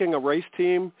were picking a race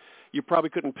team, you probably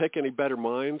couldn't pick any better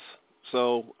minds.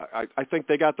 So I think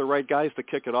they got the right guys to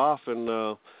kick it off, and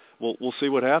we'll see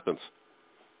what happens.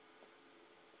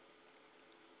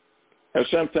 And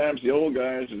sometimes the old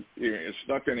guys are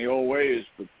stuck in the old ways,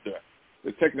 but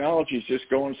the technology's just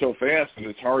going so fast, and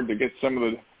it's hard to get some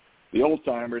of the old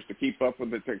timers to keep up with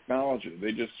the technology.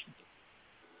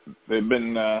 They've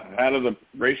been out of the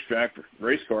race car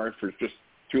for just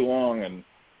too long, and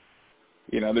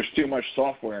there's too much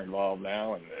software involved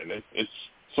now, and it's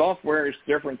software is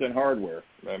different than hardware.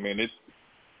 I mean,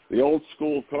 the old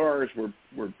school cars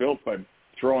were built by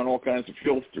throwing all kinds of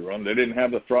fuel through them. They didn't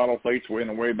have the throttle plates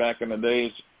way back in the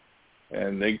days,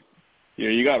 and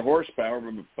you got horsepower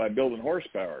by building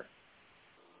horsepower.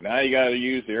 Now you got to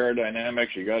use the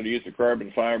aerodynamics, you got to use the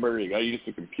carbon fiber, you got to use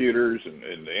the computers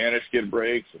and the anti-skid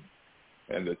brakes,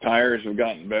 and the tires have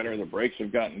gotten better, the brakes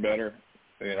have gotten better.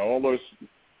 All those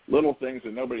little things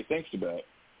that nobody thinks about.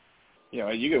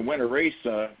 You can win a race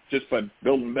just by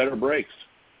building better brakes,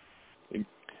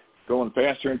 going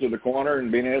faster into the corner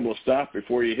and being able to stop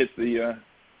before you hit the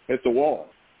wall.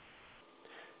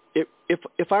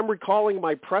 If I'm recalling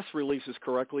my press releases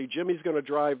correctly, Jimmy's going to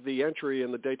drive the entry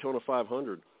in the Daytona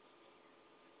 500.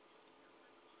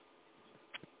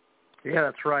 Yeah,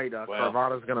 that's right.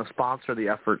 Carvana's going to sponsor the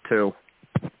effort too.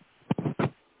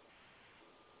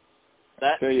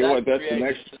 Tell you what, that's the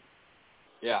next.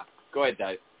 Yeah, go ahead,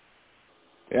 Dave.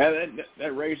 Yeah,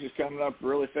 that race is coming up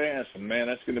really fast, and man,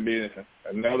 that's going to be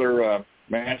another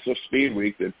massive speed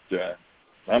week that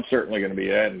I'm certainly going to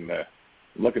be at, and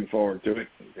looking forward to it.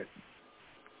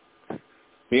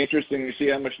 Be interesting to see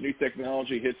how much new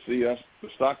technology hits the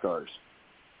stock cars.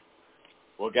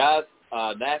 Well, guys,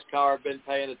 NASCAR have been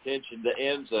paying attention to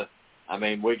IMSA. I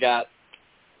mean, we got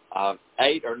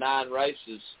 8 or 9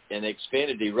 races in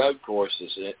Xfinity road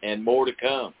courses, and more to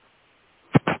come.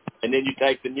 And then you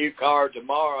take the new car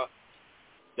tomorrow,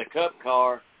 the Cup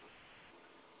car.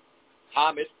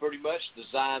 Tom, it's pretty much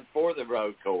designed for the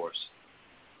road course.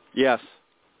 Yes.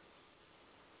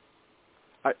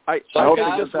 I think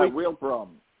that's a real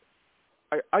problem.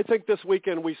 I think this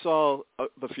weekend we saw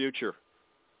the future.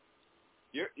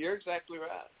 You're exactly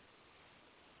right.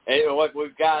 And what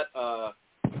we've got,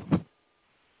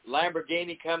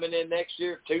 Lamborghini coming in next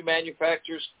year. 2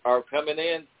 manufacturers are coming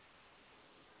in.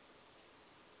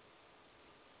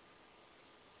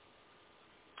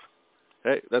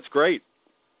 Hey, that's great.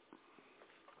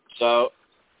 So,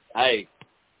 hey,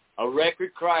 a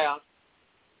record crowd.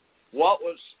 What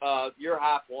was your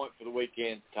high point for the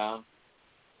weekend, Tom?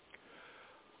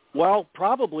 Well,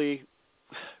 probably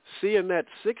seeing that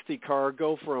 60 car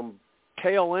go from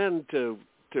tail end to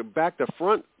back to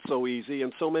front so easy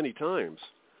and so many times.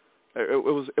 It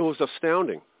was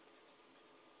astounding.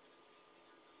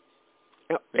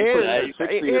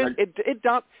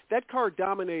 that car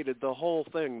dominated the whole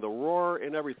thing, the roar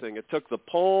and everything. It took the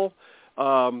pole.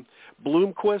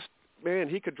 Bloomquist, man,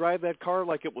 he could drive that car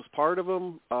like it was part of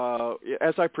him.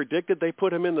 As I predicted, they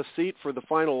put him in the seat for the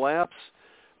final laps.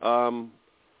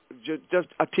 Just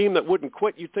a team that wouldn't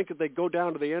quit. You'd think that they'd go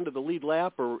down to the end of the lead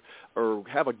lap or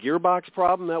have a gearbox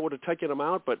problem that would have taken them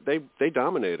out, but they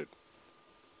dominated.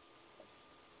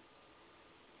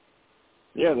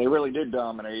 Yeah, they really did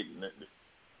dominate.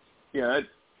 And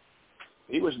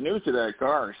he was new to that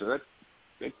car, so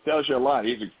it tells you a lot.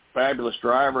 He's a fabulous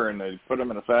driver, and they put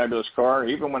him in a fabulous car.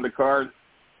 Even when the car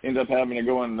ends up having to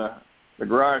go in the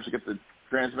garage to get the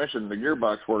transmission and the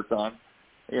gearbox worked on,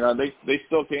 they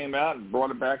still came out and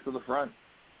brought it back to the front.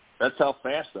 That's how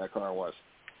fast that car was.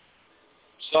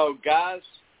 So, guys,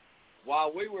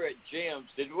 while we were at Jim's,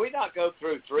 did we not go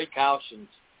through 3 cautions?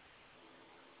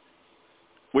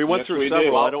 We went through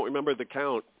several. Did. I don't remember the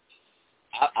count.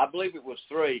 I believe it was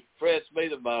 3. Impressed me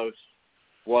the most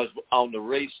was on the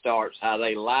restarts, how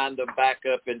they lined them back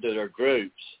up into their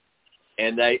groups.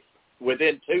 And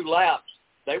within 2 laps,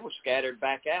 they were scattered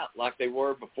back out like they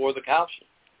were before the caution.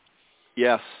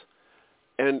 Yes.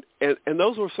 And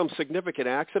those were some significant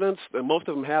accidents. And most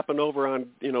of them happened over on,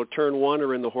 turn 1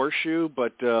 or in the horseshoe.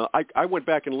 But I went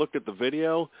back and looked at the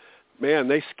video. Man,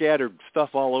 they scattered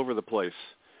stuff all over the place.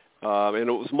 And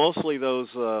it was mostly those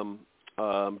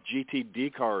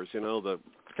GTD cars, the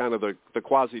kind of the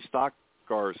quasi-stock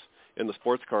cars in the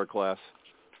sports car class.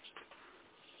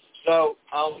 So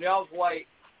on y'all's way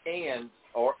in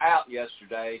or out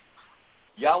yesterday,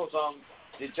 did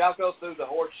y'all go through the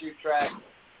horseshoe track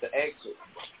to exit?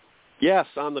 Yes,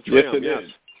 on the tram, yes.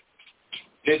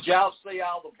 Did y'all see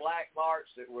all the black marks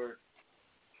that were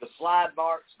the slide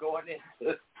marks going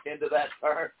into that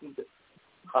turn?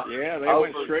 Yeah, they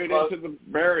went straight into the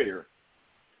barrier.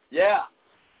 Yeah.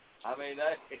 I mean,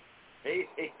 he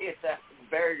hit that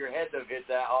barrier, had to have hit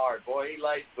that hard. Boy, he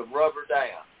laid the rubber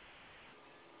down.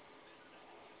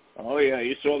 Oh, yeah,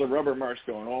 you saw the rubber marks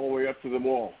going all the way up to the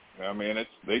wall. I mean,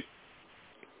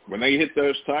 when they hit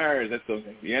those tires at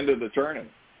the end of the turning,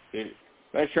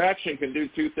 that traction can do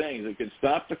 2 things. It can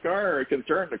stop the car or it can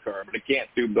turn the car, but it can't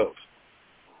do both.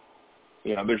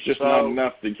 There's just not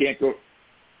enough. You can't go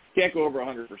over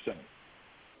 100%.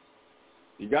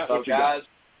 You got what you guys, got.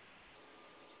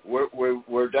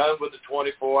 We're done with the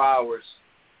 24 hours.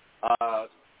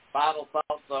 Final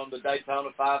thoughts on the Daytona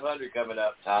 500 coming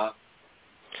up, Tom?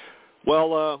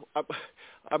 Well,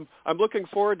 I'm looking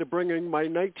forward to bringing my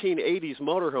 1980s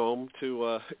motorhome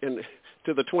to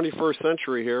the 21st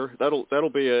century here. That'll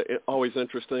be always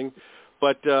interesting.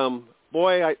 But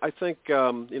boy, I think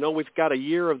we've got a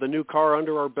year of the new car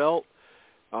under our belt.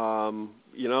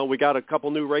 We got a couple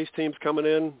new race teams coming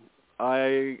in.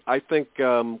 I think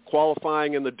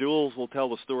qualifying in the duels will tell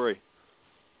the story.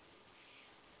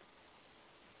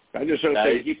 I just hope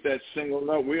they keep that single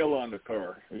nut wheel on the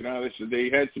car. They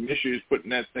had some issues putting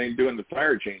that thing, doing the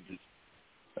tire changes.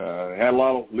 They had a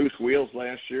lot of loose wheels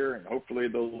last year, and hopefully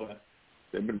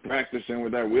they've been practicing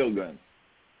with that wheel gun.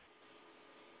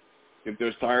 Get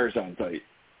those tires on tight.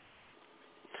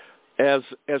 As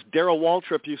Darrell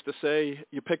Waltrip used to say,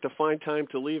 you picked a fine time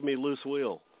to leave me loose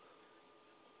wheel.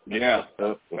 Yeah,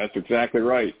 that's exactly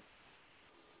right.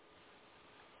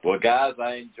 Well, guys,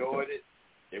 I enjoyed it.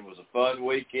 It was a fun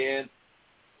weekend.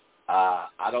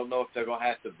 I don't know if they're going to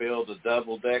have to build a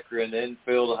double-decker in the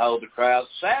infield to hold the crowd.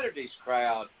 Saturday's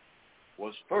crowd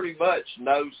was pretty much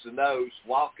nose-to-nose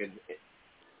walking.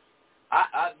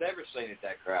 I've never seen it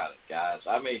that crowded, guys.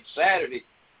 I mean, Saturday,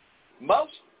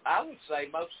 I would say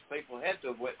most people had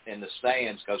to went in the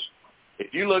stands because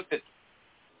if you looked at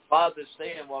farthest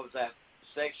end, what was that,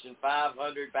 section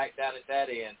 500 back down at that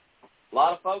end, a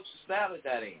lot of folks is down at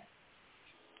that end.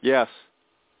 Yes.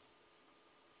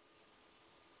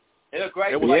 In a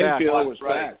great way. The infield was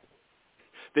packed.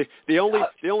 The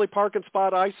only parking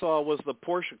spot I saw was the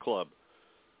Porsche Club.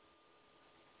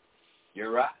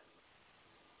 You're right.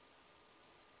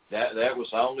 That was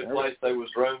the only place there was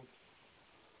room.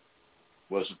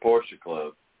 Was the Porsche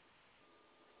Club.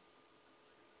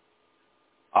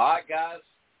 All right, guys.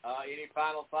 Any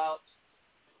final thoughts?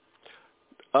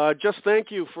 Just thank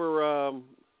you for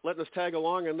letting us tag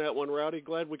along on that one, Rowdy.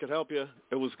 Glad we could help you.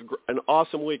 It was an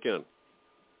awesome weekend.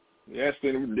 Yes,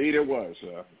 indeed it was.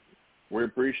 We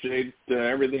appreciate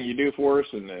everything you do for us,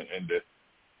 and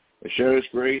the show is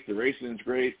great. The racing's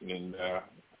great, and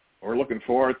we're looking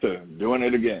forward to doing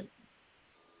it again.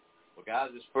 Well, guys,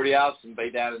 it's pretty awesome to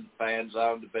be down in the fan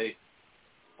zone, to be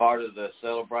part of the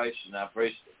celebration. I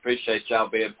appreciate y'all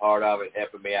being part of it,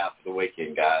 helping me out for the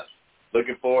weekend, guys.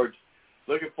 Looking forward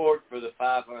for the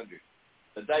 500.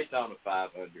 The Daytona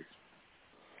 500.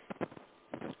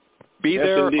 Be Yes,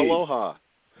 there, indeed. aloha.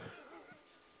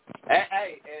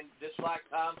 Hey, and just like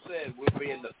Tom said, we'll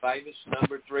be in the famous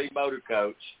number 3 motor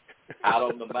coach out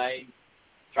on the main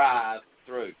drive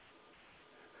through.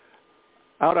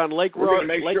 Out on Lake We're gonna Road,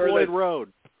 make Lake sure Lloyd that-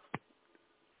 Road,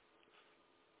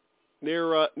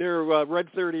 near Red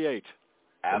 38.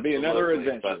 It'll be another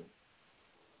Absolutely, adventure.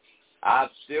 but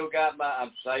I've still got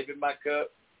I'm saving my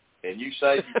cup, and you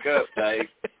save your cup, Dave.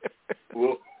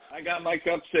 I got my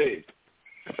cup saved.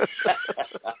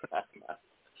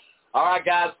 All right,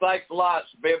 guys, thanks a lot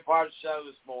for being part of the show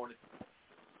this morning.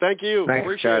 Thank you. Thanks,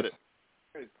 Appreciate guys.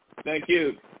 it. Thank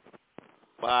you.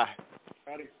 Bye.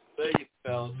 See you,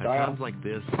 fellas. At times like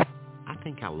this, I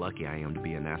think how lucky I am to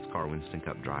be a NASCAR Winston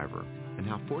Cup driver and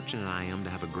how fortunate I am to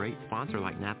have a great sponsor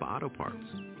like Napa Auto Parts,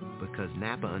 because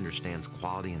Napa understands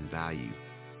quality and value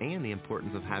and the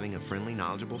importance of having a friendly,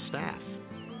 knowledgeable staff.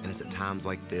 And it's at times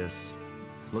like this,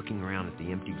 looking around at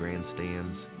the empty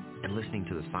grandstands and listening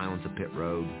to the silence of pit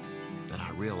road, that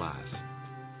I realize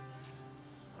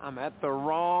I'm at the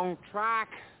wrong track.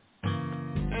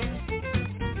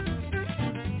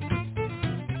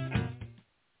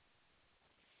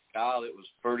 Kyle, it was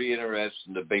pretty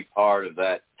interesting to be part of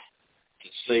that, to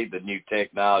see the new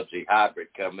technology hybrid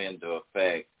come into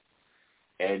effect.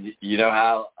 And you know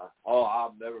how,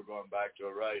 I'm never going back to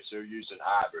a race. They're using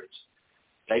hybrids.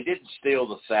 They didn't steal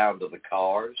the sound of the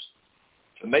cars.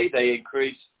 To me, they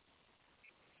increased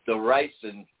the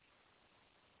racing.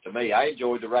 To me, I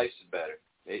enjoyed the racing better.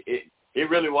 It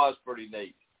really was pretty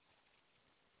neat.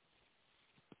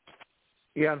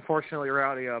 Yeah, unfortunately,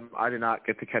 Rowdy, I did not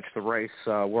get to catch the race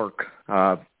work,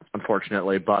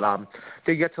 unfortunately, but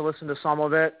did get to listen to some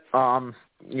of it. When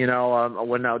they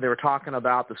were talking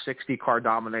about the 60 car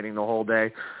dominating the whole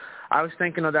day, I was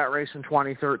thinking of that race in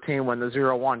 2013 when the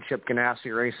 01 Chip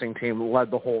Ganassi racing team led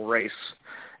the whole race.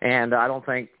 And I don't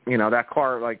think, that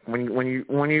car, like when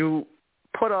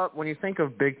you think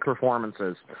of big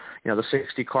performances, the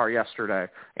 60 car yesterday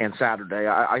and Saturday,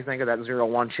 I think of that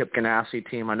 01 Chip Ganassi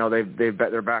team. I know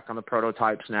they're back on the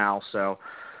prototypes now, so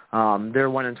their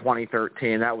win in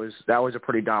 2013, that was a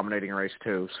pretty dominating race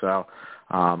too. So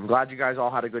I'm glad you guys all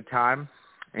had a good time,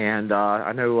 and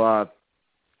I know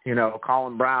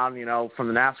Colin Brown, from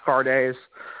the NASCAR days,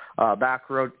 back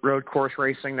road course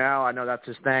racing now. I know that's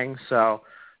his thing, so.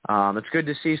 It's good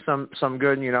to see some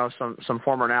good, some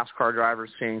former NASCAR drivers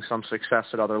seeing some success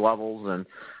at other levels. And,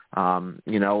 I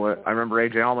remember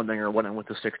A.J. Allmendinger winning with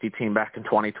the 60 team back in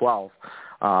 2012.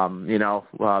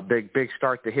 Big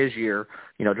start to his year,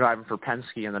 driving for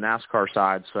Penske in the NASCAR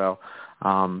side. So,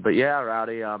 but yeah,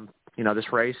 Rowdy,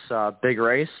 this race, big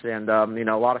race, and,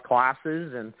 a lot of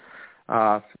classes, and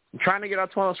trying to get out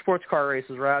to one of those sports car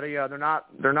races, Rowdy. They're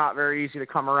not very easy to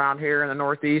come around here in the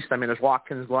Northeast. I mean, there's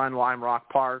Watkins Glen, Lime Rock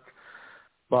Park,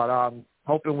 but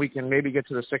hoping we can maybe get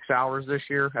to the 6 hours this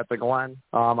year at the Glen.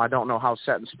 I don't know how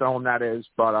set in stone that is,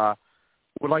 but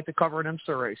would like to cover an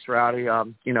IMSA race, Rowdy.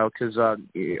 Because up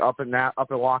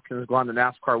at Watkins Glen, the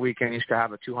NASCAR weekend used to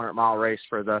have a 200-mile race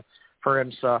for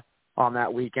IMSA on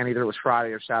that weekend. Either it was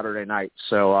Friday or Saturday night.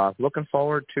 So looking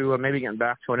forward to maybe getting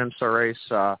back to an IMSA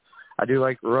race. I do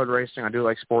like road racing. I do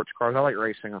like sports cars. I like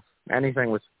racing. Anything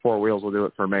with four wheels will do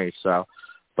it for me. So,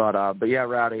 but yeah,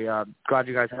 Rowdy, glad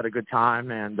you guys had a good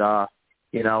time, and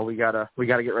we gotta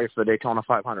get ready for the Daytona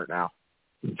 500 now.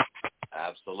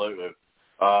 Absolutely.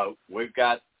 We've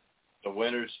got the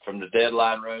winners from the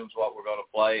deadline rooms. What we're going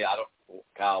to play,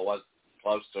 Kyle, was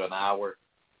close to an hour,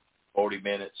 40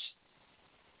 minutes.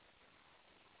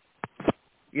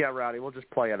 Yeah, Rowdy, we'll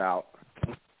just play it out.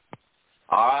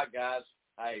 All right, guys.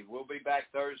 Hey, we'll be back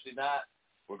Thursday night.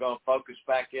 We're going to focus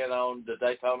back in on the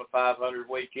Daytona 500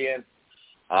 weekend.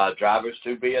 Drivers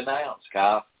to be announced,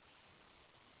 Kyle.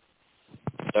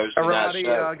 Thursday Rowdy,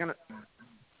 night show.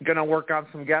 Gonna work on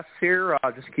some guests here.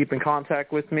 Just keep in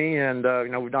contact with me, and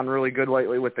we've done really good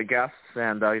lately with the guests,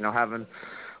 and having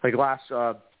like last.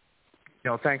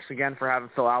 Thanks again for having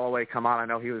Phil Alloway come on. I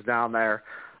know he was down there.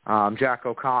 Jack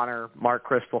O'Connor, Mark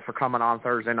Crystal for coming on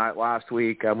Thursday night last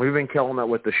week. We've been killing it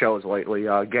with the shows lately,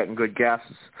 getting good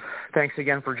guests. Thanks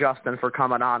again for Justin for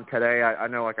coming on today. I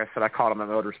know, like I said, I caught him at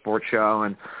Motorsports Show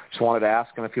and just wanted to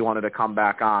ask him if he wanted to come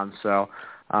back on. So,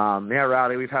 yeah,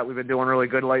 Rowdy, we've been doing really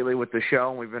good lately with the show,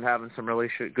 and we've been having some really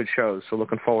good shows. So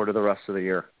looking forward to the rest of the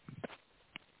year.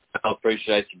 I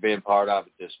appreciate you being part of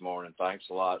it this morning. Thanks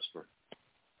a lot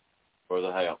for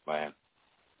the help, man.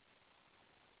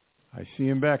 I see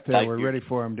him back there. Thank We're you. ready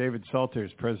for him. David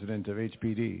Salters, president of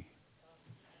HPD.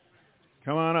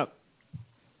 Come on up.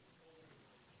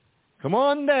 Come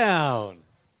on down.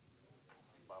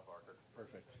 Bob Barker.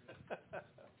 Perfect.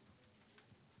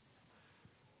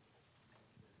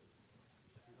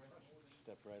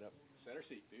 step right up. Center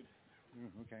seat, dude.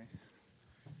 Okay.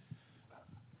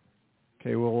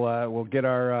 Okay, we'll get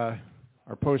our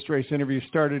post-race interview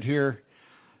started here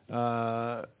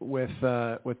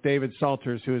with David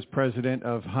Salters, who is president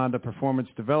of Honda Performance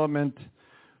Development,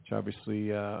 which obviously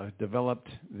developed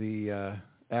the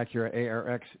Acura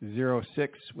ARX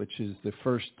 06, which is the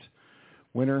first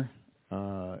winner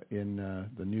in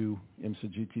the new IMSA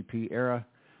GTP era.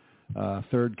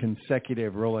 Third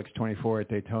consecutive Rolex 24 at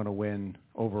Daytona win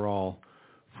overall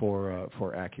for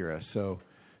Acura. So,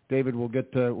 David, we'll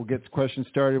get questions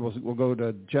started. We'll go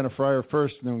to Jenna Fryer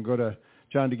first, and then we'll go to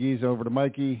John DeGeese, over to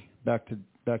Mikey, back to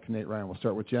Nate Ryan. We'll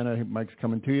start with Jenna. Mike's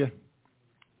coming to you. Thank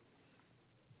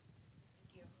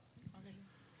you. Okay.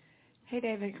 Hey,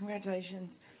 David, congratulations.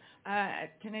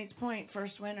 To Nate's point,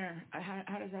 first winner.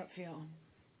 How does that feel?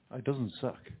 It doesn't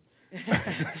suck.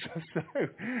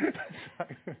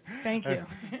 Thank you.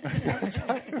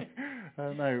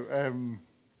 No,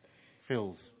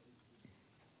 feels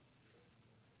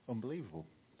unbelievable,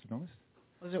 to be honest.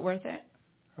 Was it worth it?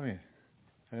 Oh yeah.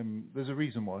 There's a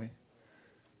reason why.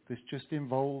 This just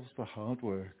involves the hard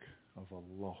work of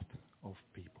a lot of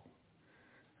people,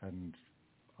 and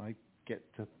I get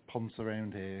to ponce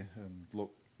around here and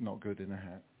look not good in a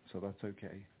hat, so that's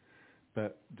okay.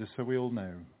 But just so we all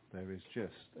know, there is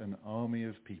just an army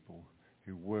of people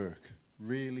who work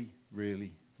really,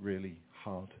 really, really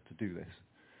hard to do this.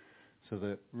 So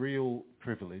the real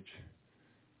privilege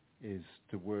is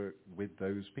to work with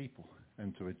those people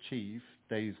and to achieve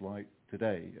days like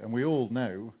today. And we all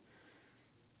know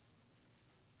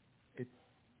it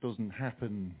doesn't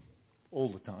happen all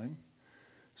the time.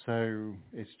 So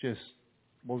it's just,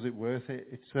 was it worth it?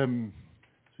 It's been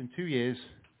 2 years.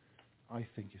 I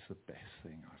think it's the best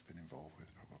thing I've been involved with,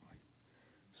 probably.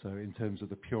 So in terms of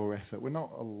the pure effort, we're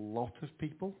not a lot of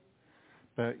people,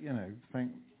 but,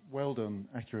 well done,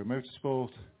 Acura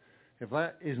Motorsport. If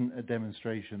that isn't a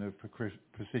demonstration of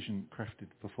precision-crafted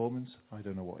performance, I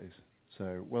don't know what is.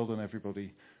 So well done,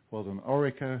 everybody. Well done,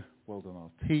 Orica. Well done,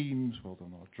 our teams. Well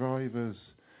done, our drivers.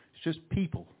 It's just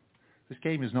people. This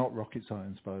game is not rocket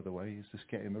science, by the way. It's just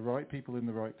getting the right people in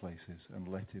the right places and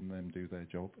letting them do their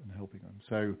job and helping them.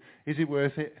 So is it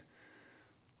worth it?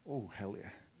 Oh, hell yeah.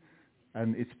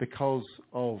 And it's because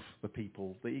of the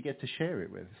people that you get to share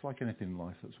it with. It's like anything in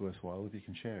life that's worthwhile. If you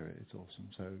can share it, it's awesome.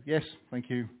 So yes, thank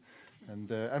you.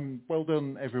 And well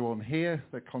done, everyone here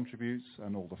that contributes,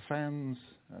 and all the fans.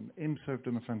 And IMSA have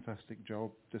done a fantastic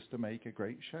job just to make a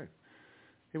great show.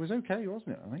 It was okay,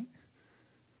 wasn't it, I think?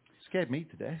 Scared me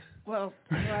to death. Well,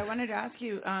 I wanted to ask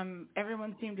you,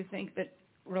 everyone seemed to think that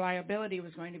reliability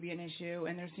was going to be an issue,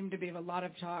 and there seemed to be a lot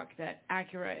of talk that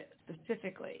Acura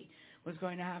specifically was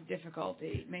going to have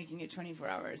difficulty making it 24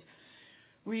 hours.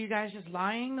 Were you guys just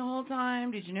lying the whole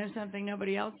time? Did you know something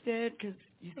nobody else did? Because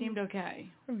you seemed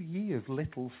okay. Oh, ye of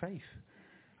little faith.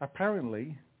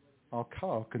 Apparently, our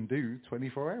car can do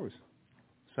 24 hours.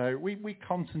 So we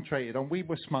concentrated on, we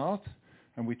were smart,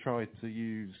 and we tried to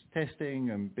use testing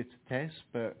and bits of tests,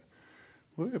 but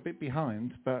we were a bit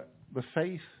behind. But the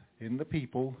faith in the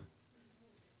people,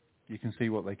 you can see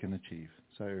what they can achieve.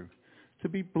 So to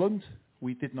be blunt,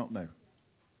 we did not know.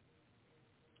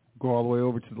 Go all the way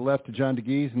over to the left to John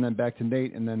DeGeese, and then back to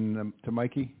Nate, and then to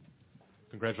Mikey.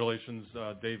 Congratulations,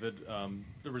 David.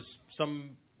 There was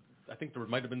I think there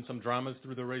might have been some dramas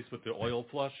through the race with the oil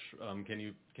flush. Can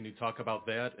you talk about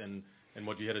that and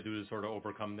what you had to do to sort of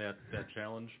overcome that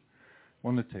challenge?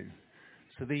 One or two.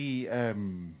 So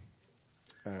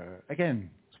again,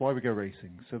 it's why we go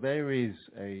racing. So there is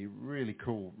a really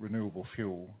cool renewable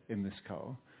fuel in this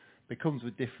car. It comes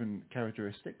with different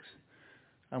characteristics.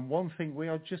 And one thing we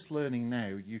are just learning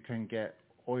now, you can get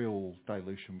oil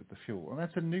dilution with the fuel. And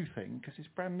that's a new thing because it's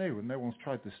brand new and no one's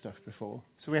tried this stuff before.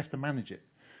 So we have to manage it.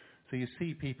 So you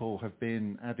see people have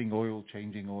been adding oil,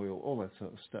 changing oil, all that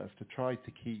sort of stuff to try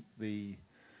to keep the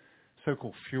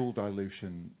so-called fuel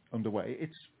dilution underway.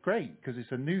 It's great because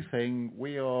it's a new thing.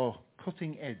 We are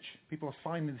cutting edge. People are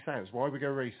finding this out. It's why we go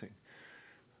racing.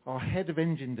 Our head of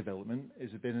engine development has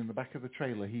been in the back of the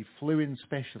trailer. He flew in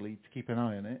specially to keep an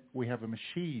eye on it. We have a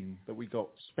machine that we got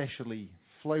specially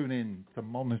flown in to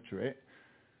monitor it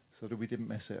so that we didn't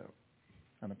mess it up.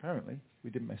 And apparently,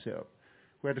 we didn't mess it up.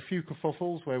 We had a few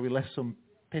kerfuffles where we left some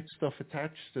pit stuff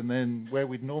attached, and then where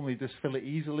we'd normally just fill it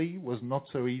easily was not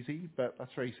so easy, but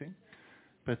that's racing.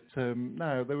 But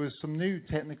no, there was some new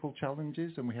technical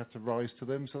challenges, and we had to rise to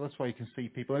them. So that's why you can see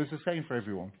people. It's the same for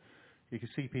everyone. You can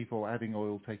see people adding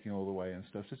oil, taking oil away and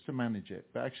stuff, just to manage it.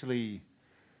 But actually,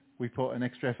 we put an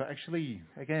extra effort. Actually,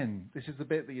 again, this is the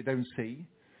bit that you don't see.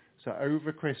 So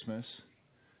over Christmas,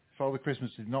 Father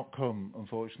Christmas did not come,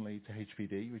 unfortunately, to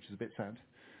HPD, which is a bit sad.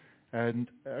 And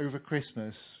over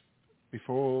Christmas,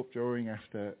 before, during,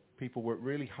 after, people worked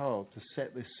really hard to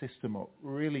set this system up,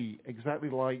 really exactly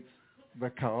like the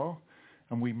car.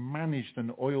 And we managed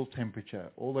an oil temperature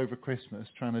all over Christmas,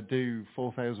 trying to do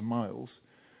 4,000 miles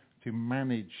to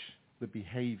manage the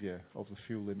behavior of the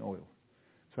fuel in oil.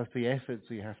 So that's the efforts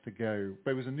you have to go.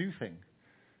 But it was a new thing.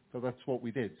 So that's what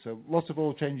we did. So lots of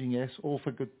oil changing, yes, all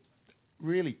for good,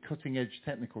 really cutting-edge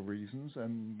technical reasons,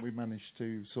 and we managed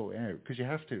to sort it out. Because you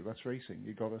have to. That's racing.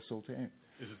 You've got to sort it out.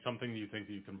 Is it something you think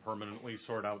that you can permanently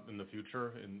sort out in the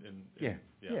future? Yeah.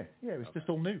 It was just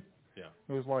all new. Yeah.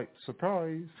 It was like,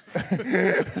 surprise.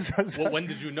 Well, when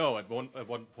did you know? At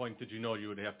what point did you know you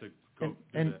would have to go do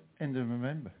that? End of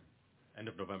November. End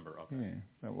of November, okay. Yeah,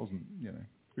 that wasn't,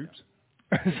 oops.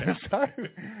 Yeah.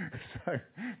 so,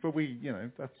 but we,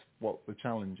 that's what the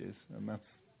challenge is, and that's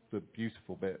the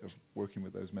beautiful bit of working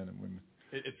with those men and women.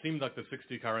 It seemed like the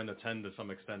 60 car and the 10 to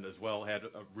some extent as well had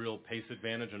a real pace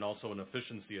advantage and also an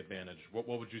efficiency advantage. What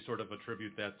would you sort of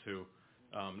attribute that to?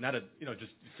 Not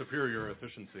just superior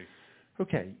efficiency.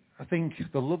 Okay, I think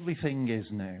the lovely thing is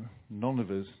now, none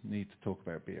of us need to talk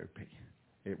about BOP.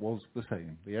 It was the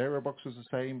same. The aerobox was the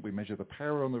same. We measure the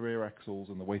power on the rear axles,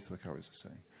 and the weight of the car is the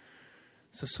same.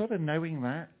 So sort of knowing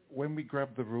that, when we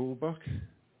grabbed the rule book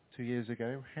 2 years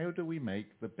ago, how do we make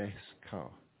the best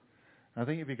car? I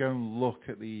think if you go and look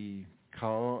at the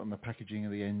car and the packaging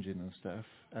of the engine and stuff,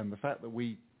 and the fact that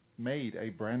we made a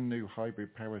brand new hybrid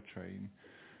powertrain,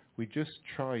 we just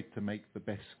tried to make the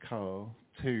best car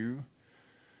to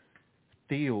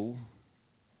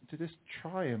just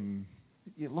try and,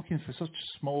 you're looking for such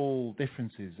small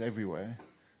differences everywhere,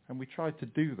 and we tried to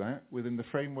do that within the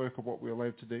framework of what we're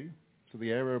allowed to do. So the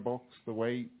aerobox, the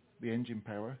weight, the engine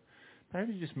power. How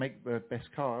do you just make the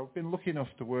best car? I've been lucky enough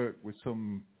to work with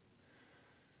some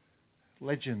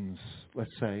legends,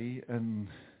 let's say, and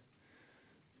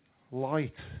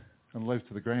light and low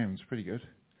to the ground is pretty good.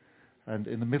 And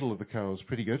in the middle of the car is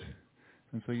pretty good.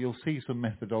 And so you'll see some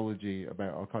methodology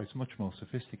about our car. It's much more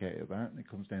sophisticated than that. And it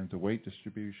comes down to weight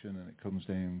distribution, and it comes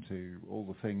down to all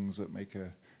the things that make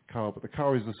a car. But the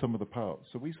car is the sum of the parts.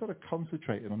 So we sort of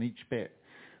concentrated on each bit.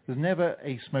 There's never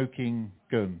a smoking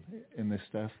gun in this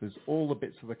stuff. There's all the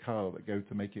bits of the car that go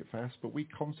to make it fast. But we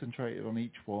concentrated on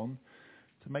each one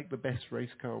to make the best race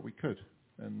car we could.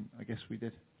 And I guess we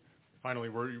did. Finally,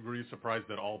 were you surprised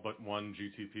that all but one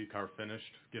GTP car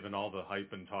finished, given all the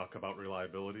hype and talk about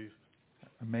reliability?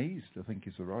 Amazed, I think,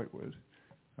 is the right word.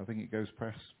 I think it goes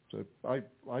past. So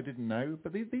I didn't know,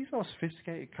 but these are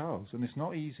sophisticated cars, and it's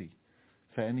not easy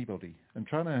for anybody. And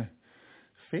trying to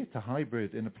fit a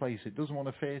hybrid in a place it doesn't want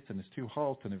to fit, and it's too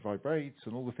hot, and it vibrates,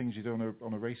 and all the things you do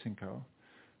on a racing car,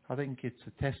 I think it's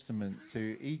a testament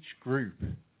to each group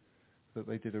that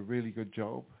they did a really good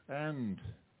job, and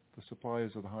the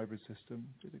suppliers of the hybrid system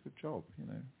did a good job,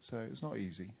 So it's not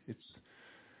easy. It's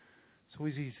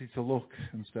always easy to look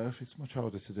and stuff. It's much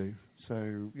harder to do.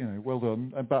 So, well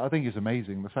done. But I think it's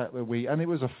amazing, the fact that and it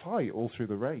was a fight all through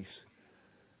the race.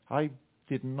 I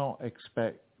did not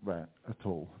expect that at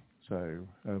all. So,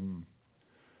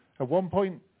 at one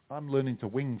point, I'm learning to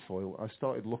wing foil. I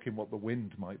started looking what the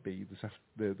wind might be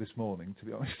this morning, to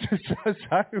be honest.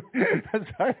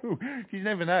 So, you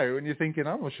never know, and you're thinking,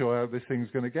 I'm not sure how this thing's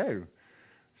going to go.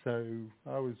 So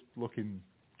I was looking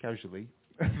casually.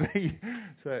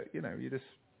 So, you just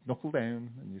knuckle down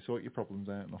and you sort your problems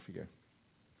out and off you go.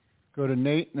 Go to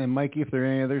Nate and then Mikey. If there are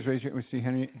any others, raise your hand. We see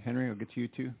Henry. I'll get to you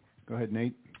too. Go ahead,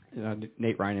 Nate.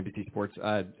 Nate Ryan, NBC Sports.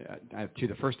 I have two.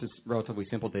 The first is relatively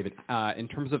simple, David. In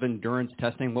terms of endurance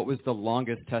testing, what was the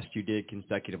longest test you did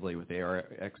consecutively with the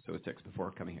ARX-06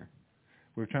 before coming here?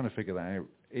 We were trying to figure that out.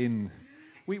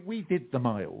 We did the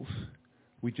miles.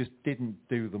 We just didn't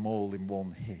do them all in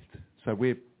one hit. So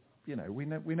we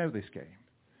know this game.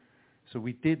 So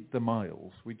we did the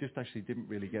miles. We just actually didn't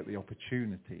really get the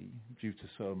opportunity due to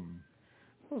some...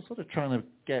 sort of trying to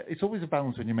get... It's always a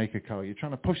balance when you make a car. You're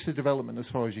trying to push the development as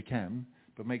far as you can,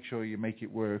 but make sure you make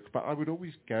it work. But I would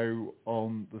always go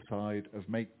on the side of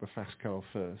make the fast car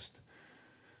first.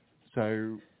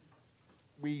 So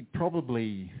we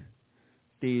probably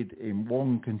did in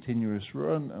one continuous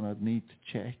run, and I'd need to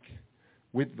check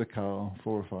with the car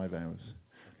 4 or 5 hours.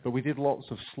 But we did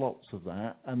lots of slots of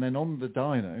that. And then on the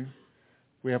dyno,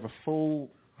 we have a full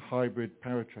hybrid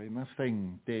powertrain. That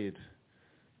thing did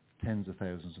tens of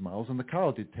thousands of miles, and the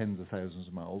car did tens of thousands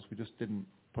of miles. We just didn't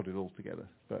put it all together,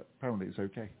 but apparently it's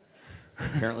okay.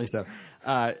 Apparently so.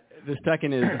 The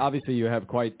second is, obviously you have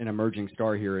quite an emerging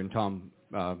star here in Tom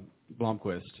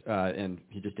Blomqvist, and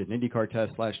he just did an IndyCar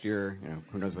test last year.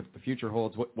 Who knows what the future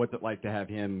holds. What's it like to have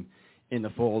him in the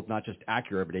fold, not just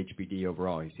Acura, but HBD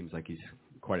overall. He seems like he's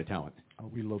quite a talent. Oh,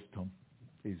 we love Tom.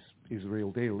 He's the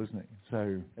real deal, isn't he?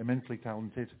 So immensely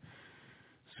talented,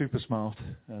 super smart,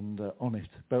 and on it.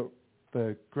 But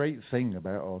the great thing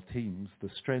about our teams, the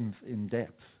strength in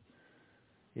depth,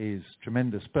 is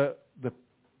tremendous. But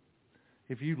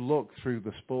if you look through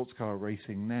the sports car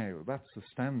racing now, that's the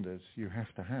standard you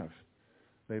have to have.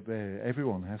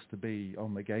 Everyone has to be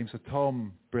on the game. So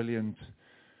Tom, brilliant.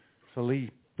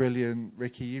 Philippe, brilliant.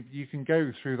 Ricky, you can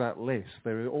go through that list.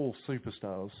 They're all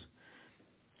superstars.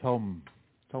 Tom's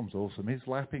awesome. His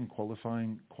lapping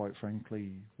qualifying, quite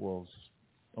frankly, was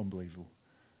unbelievable.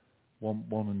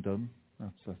 One and done.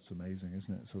 That's amazing,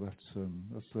 isn't it? So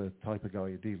that's the type of guy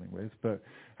you're dealing with. But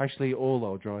actually, all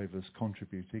our drivers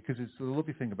contributed, because it's the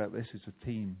lovely thing about this. It's a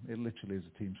team. It literally is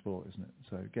a team sport, isn't it?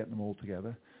 So getting them all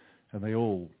together, and they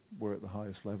all were at the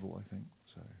highest level, I think.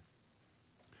 So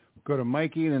go to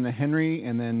Mikey, and then Henry,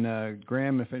 and then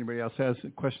Graham. If anybody else has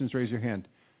questions, raise your hand.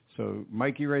 So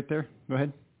Mikey, right there. Go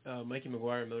ahead. Mikey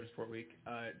McGuire, Motorsport Week.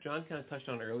 John kind of touched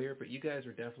on it earlier, but you guys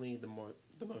are definitely the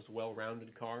most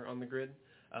well-rounded car on the grid.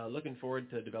 Looking forward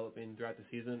to developing throughout the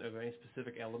season. Are there any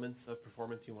specific elements of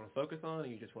performance you want to focus on, or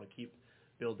you just want to keep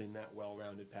building that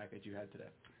well-rounded package you had today?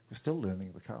 We're still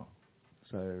learning the car.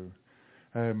 So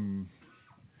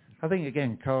I think,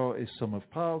 again, car is sum of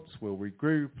parts. We'll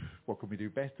regroup. What can we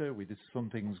do better? We did some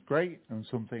things great, and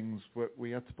some things we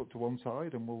had to put to one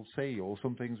side, and we'll see. Or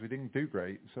some things we didn't do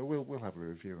great. So we'll have a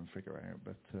review and figure it out.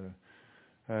 But,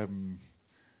 how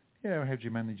do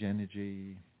you manage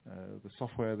energy? The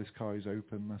software of this car is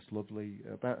open. That's lovely.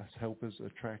 That has helped us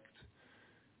attract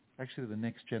actually the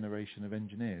next generation of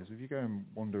engineers. If you go and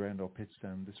wander around our pit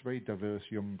stand, it's a very diverse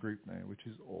young group now, which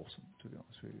is awesome, to be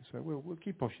honest with you. So we'll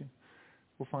keep pushing.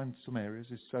 We'll find some areas.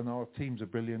 And our teams are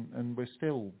brilliant, and we're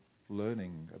still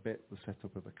learning a bit the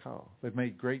setup of the car. They've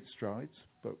made great strides,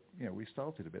 but we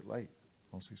started a bit late,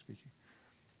 honestly speaking.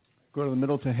 Go to the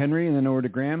middle to Henry, and then over to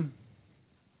Graham.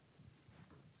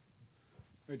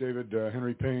 Hey, David.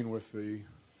 Henry Payne with the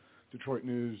Detroit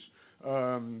News.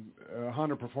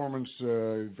 Honda Performance,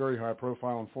 very high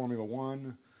profile in Formula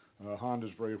One.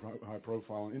 Honda's very high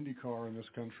profile in IndyCar in this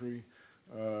country.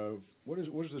 What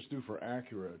does this do for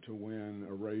Acura to win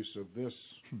a race of this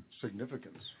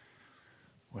significance?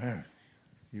 Well,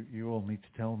 you all need to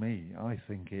tell me. I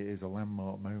think it is a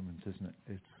landmark moment, isn't it?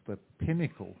 It's the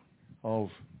pinnacle of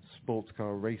sports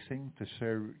car racing to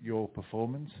show your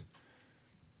performance.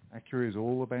 Acura is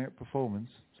all about performance,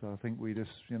 so I think we just,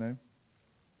 I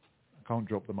can't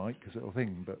drop the mic because it'll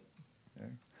thing, but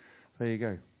there you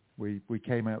go. We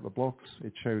came out the blocks.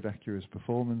 It showed Acura's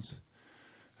performance.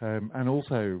 And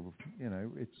also,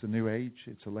 it's a new age,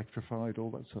 it's electrified,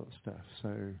 all that sort of stuff.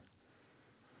 So,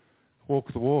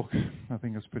 walk the walk. I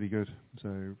think that's pretty good.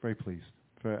 So, very pleased.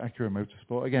 For Acura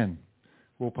Motorsport, again,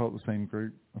 we're all part of the same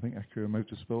group. I think Acura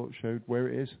Motorsport showed where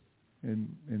it is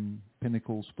in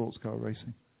pinnacle sports car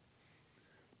racing.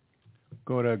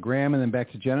 Go to Graham and then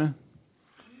back to Jenna.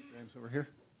 Graham's over here.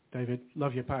 David,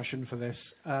 love your passion for this.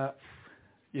 I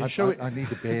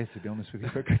need a beer, to be honest with you.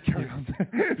 But carry on.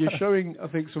 You're showing, I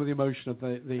think, some of the emotion of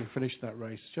the finish of that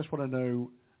race. Just want to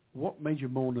know, what made you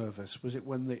more nervous? Was it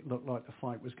when it looked like the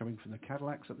fight was coming from the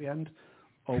Cadillacs at the end,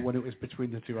 or when it was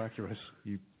between the two Acuras?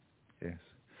 Yes.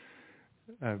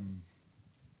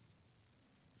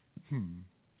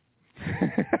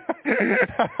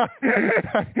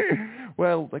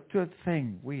 Well, the good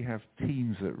thing, we have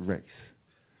teams that race.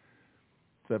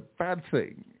 The bad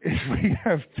thing is we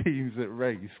have teams that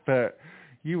race, but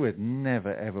you would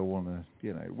never, ever want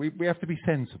to, we have to be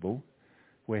sensible.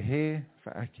 We're here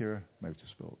for Acura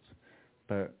Motorsports,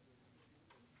 but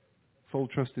full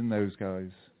trust in those guys.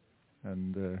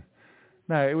 And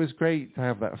no, it was great to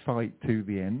have that fight to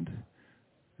the end.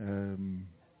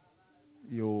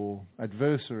 Your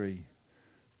adversary,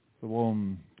 the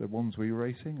ones we were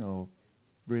racing,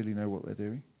 really know what they're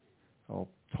doing, are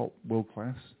top world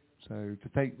class. So to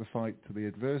take the fight to the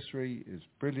adversary is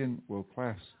brilliant, world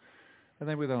class. And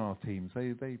then with our teams,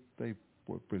 they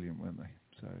were brilliant, weren't they?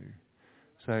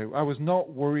 So I was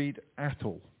not worried at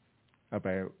all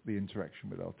about the interaction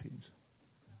with our teams,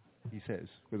 he says,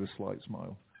 with a slight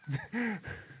smile.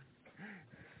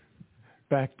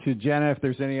 Back to Jenna. If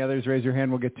there's any others, raise your hand.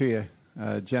 We'll get to you.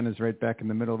 Jenna's right back in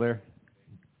the middle there.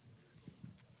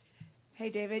 Hey,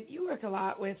 David, you work a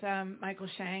lot with Michael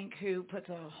Shank, who puts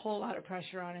a whole lot of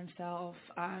pressure on himself,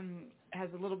 has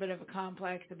a little bit of a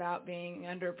complex about being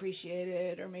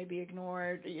underappreciated or maybe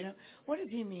ignored. What does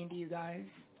he mean to you guys?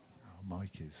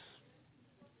 Mike is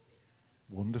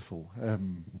wonderful.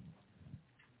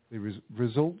 The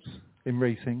results in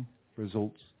racing,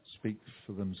 results speak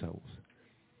for themselves.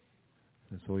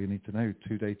 That's all you need to know.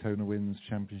 2 Daytona wins,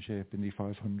 championship, Indy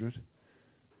 500.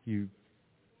 You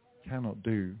cannot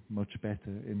do much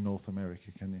better in North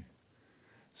America, can you?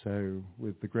 So,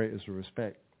 with the greatest of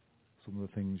respect, some of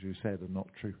the things you said are not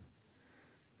true.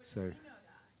 So,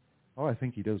 I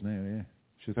think he does now, yeah.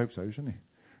 Should hope so, shouldn't he?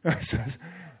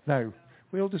 No,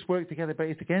 we all just work together, but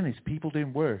it's people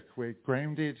doing work. We're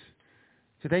grounded.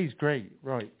 Today's great,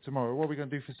 right? Tomorrow, what are we going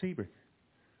to do for Sebring?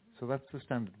 So that's the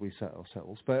standard we set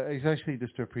ourselves. But it's actually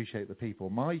just to appreciate the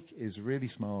people. Mike is really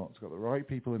smart. He's got the right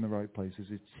people in the right places.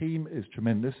 His team is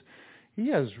tremendous. He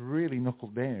has really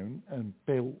knuckled down and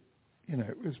built,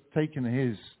 has taken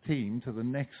his team to the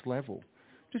next level.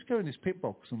 Just go in his pit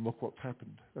box and look what's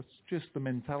happened. That's just the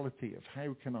mentality of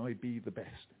how can I be the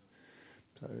best.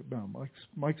 So, well,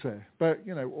 Mike's there. But,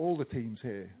 all the teams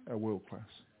here are world class.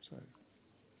 So.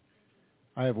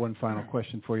 I have one final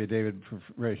question for you, David,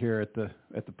 right here at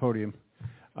the podium.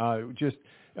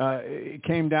 It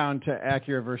came down to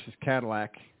Acura versus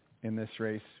Cadillac in this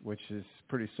race, which is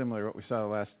pretty similar to what we saw the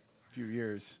last few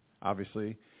years,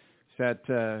 obviously. Is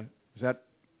that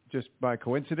just by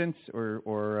coincidence,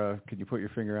 or could you put your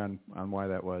finger on why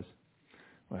that was?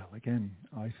 Well, again,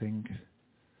 I think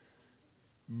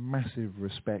massive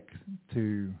respect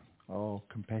to our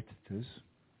competitors.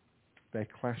 Their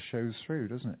class shows through,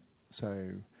 doesn't it?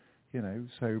 So,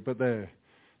 but there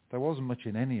wasn't much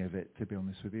in any of it, to be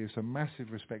honest with you. So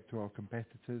massive respect to our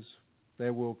competitors.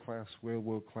 They're world class, we're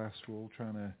world class. We're all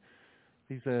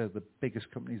these are the biggest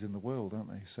companies in the world, aren't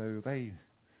they? So they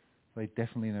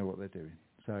definitely know what they're doing.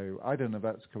 So I don't know if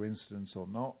that's coincidence or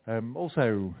not.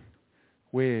 Also,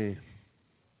 we're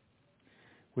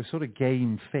sort of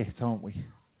game fit, aren't we?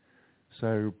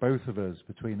 So both of us,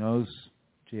 between us,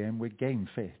 GM, we're game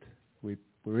fit.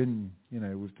 We're in,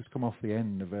 we've just come off the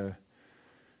end of a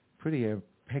pretty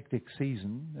hectic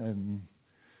season and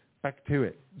back to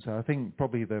it. So I think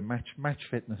probably the match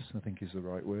fitness, I think is the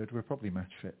right word. We're probably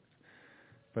match fit.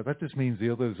 But that just means the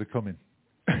others are coming.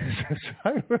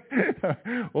 So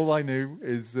all I knew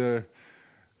is the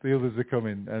others are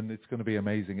coming, and it's going to be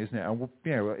amazing, isn't it? And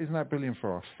isn't that brilliant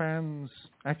for our fans,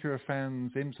 Acura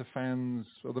fans, IMSA fans,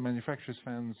 other manufacturers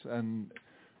fans, and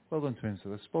well done to IMSA,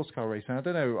 the sports car racing. I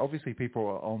don't know, obviously people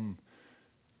are on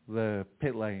the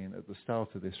pit lane at the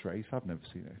start of this race. I've never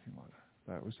seen anything like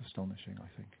that. That was astonishing, I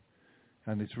think.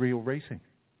 And it's real racing.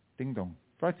 Ding dong.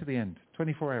 Right to the end.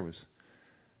 24 hours.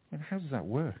 I mean, how does that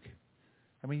work?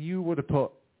 I mean, you would have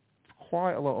put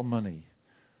quite a lot of money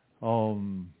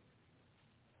on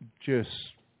just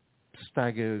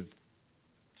staggered,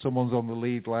 someone's on the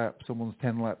lead lap, someone's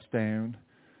 10 laps down,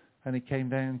 and it came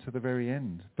down to the very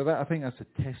end. But I think that's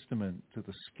a testament to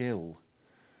the skill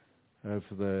of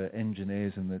the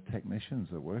engineers and the technicians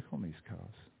that work on these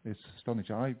cars. It's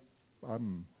astonishing.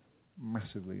 I'm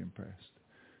massively impressed.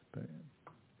 But,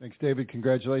 thanks, David.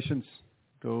 Congratulations.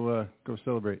 Go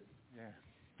celebrate. Yeah.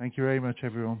 Thank you very much,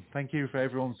 everyone. Thank you for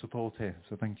everyone's support here.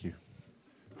 So thank you.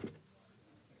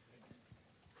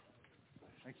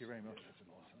 Thank you very much.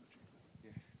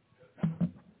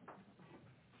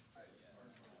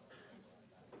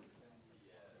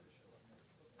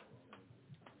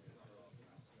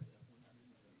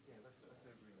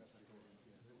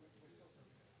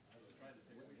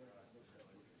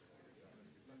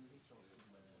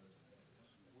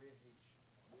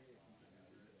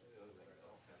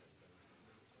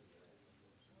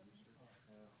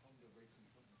 Honda Racing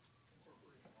Company.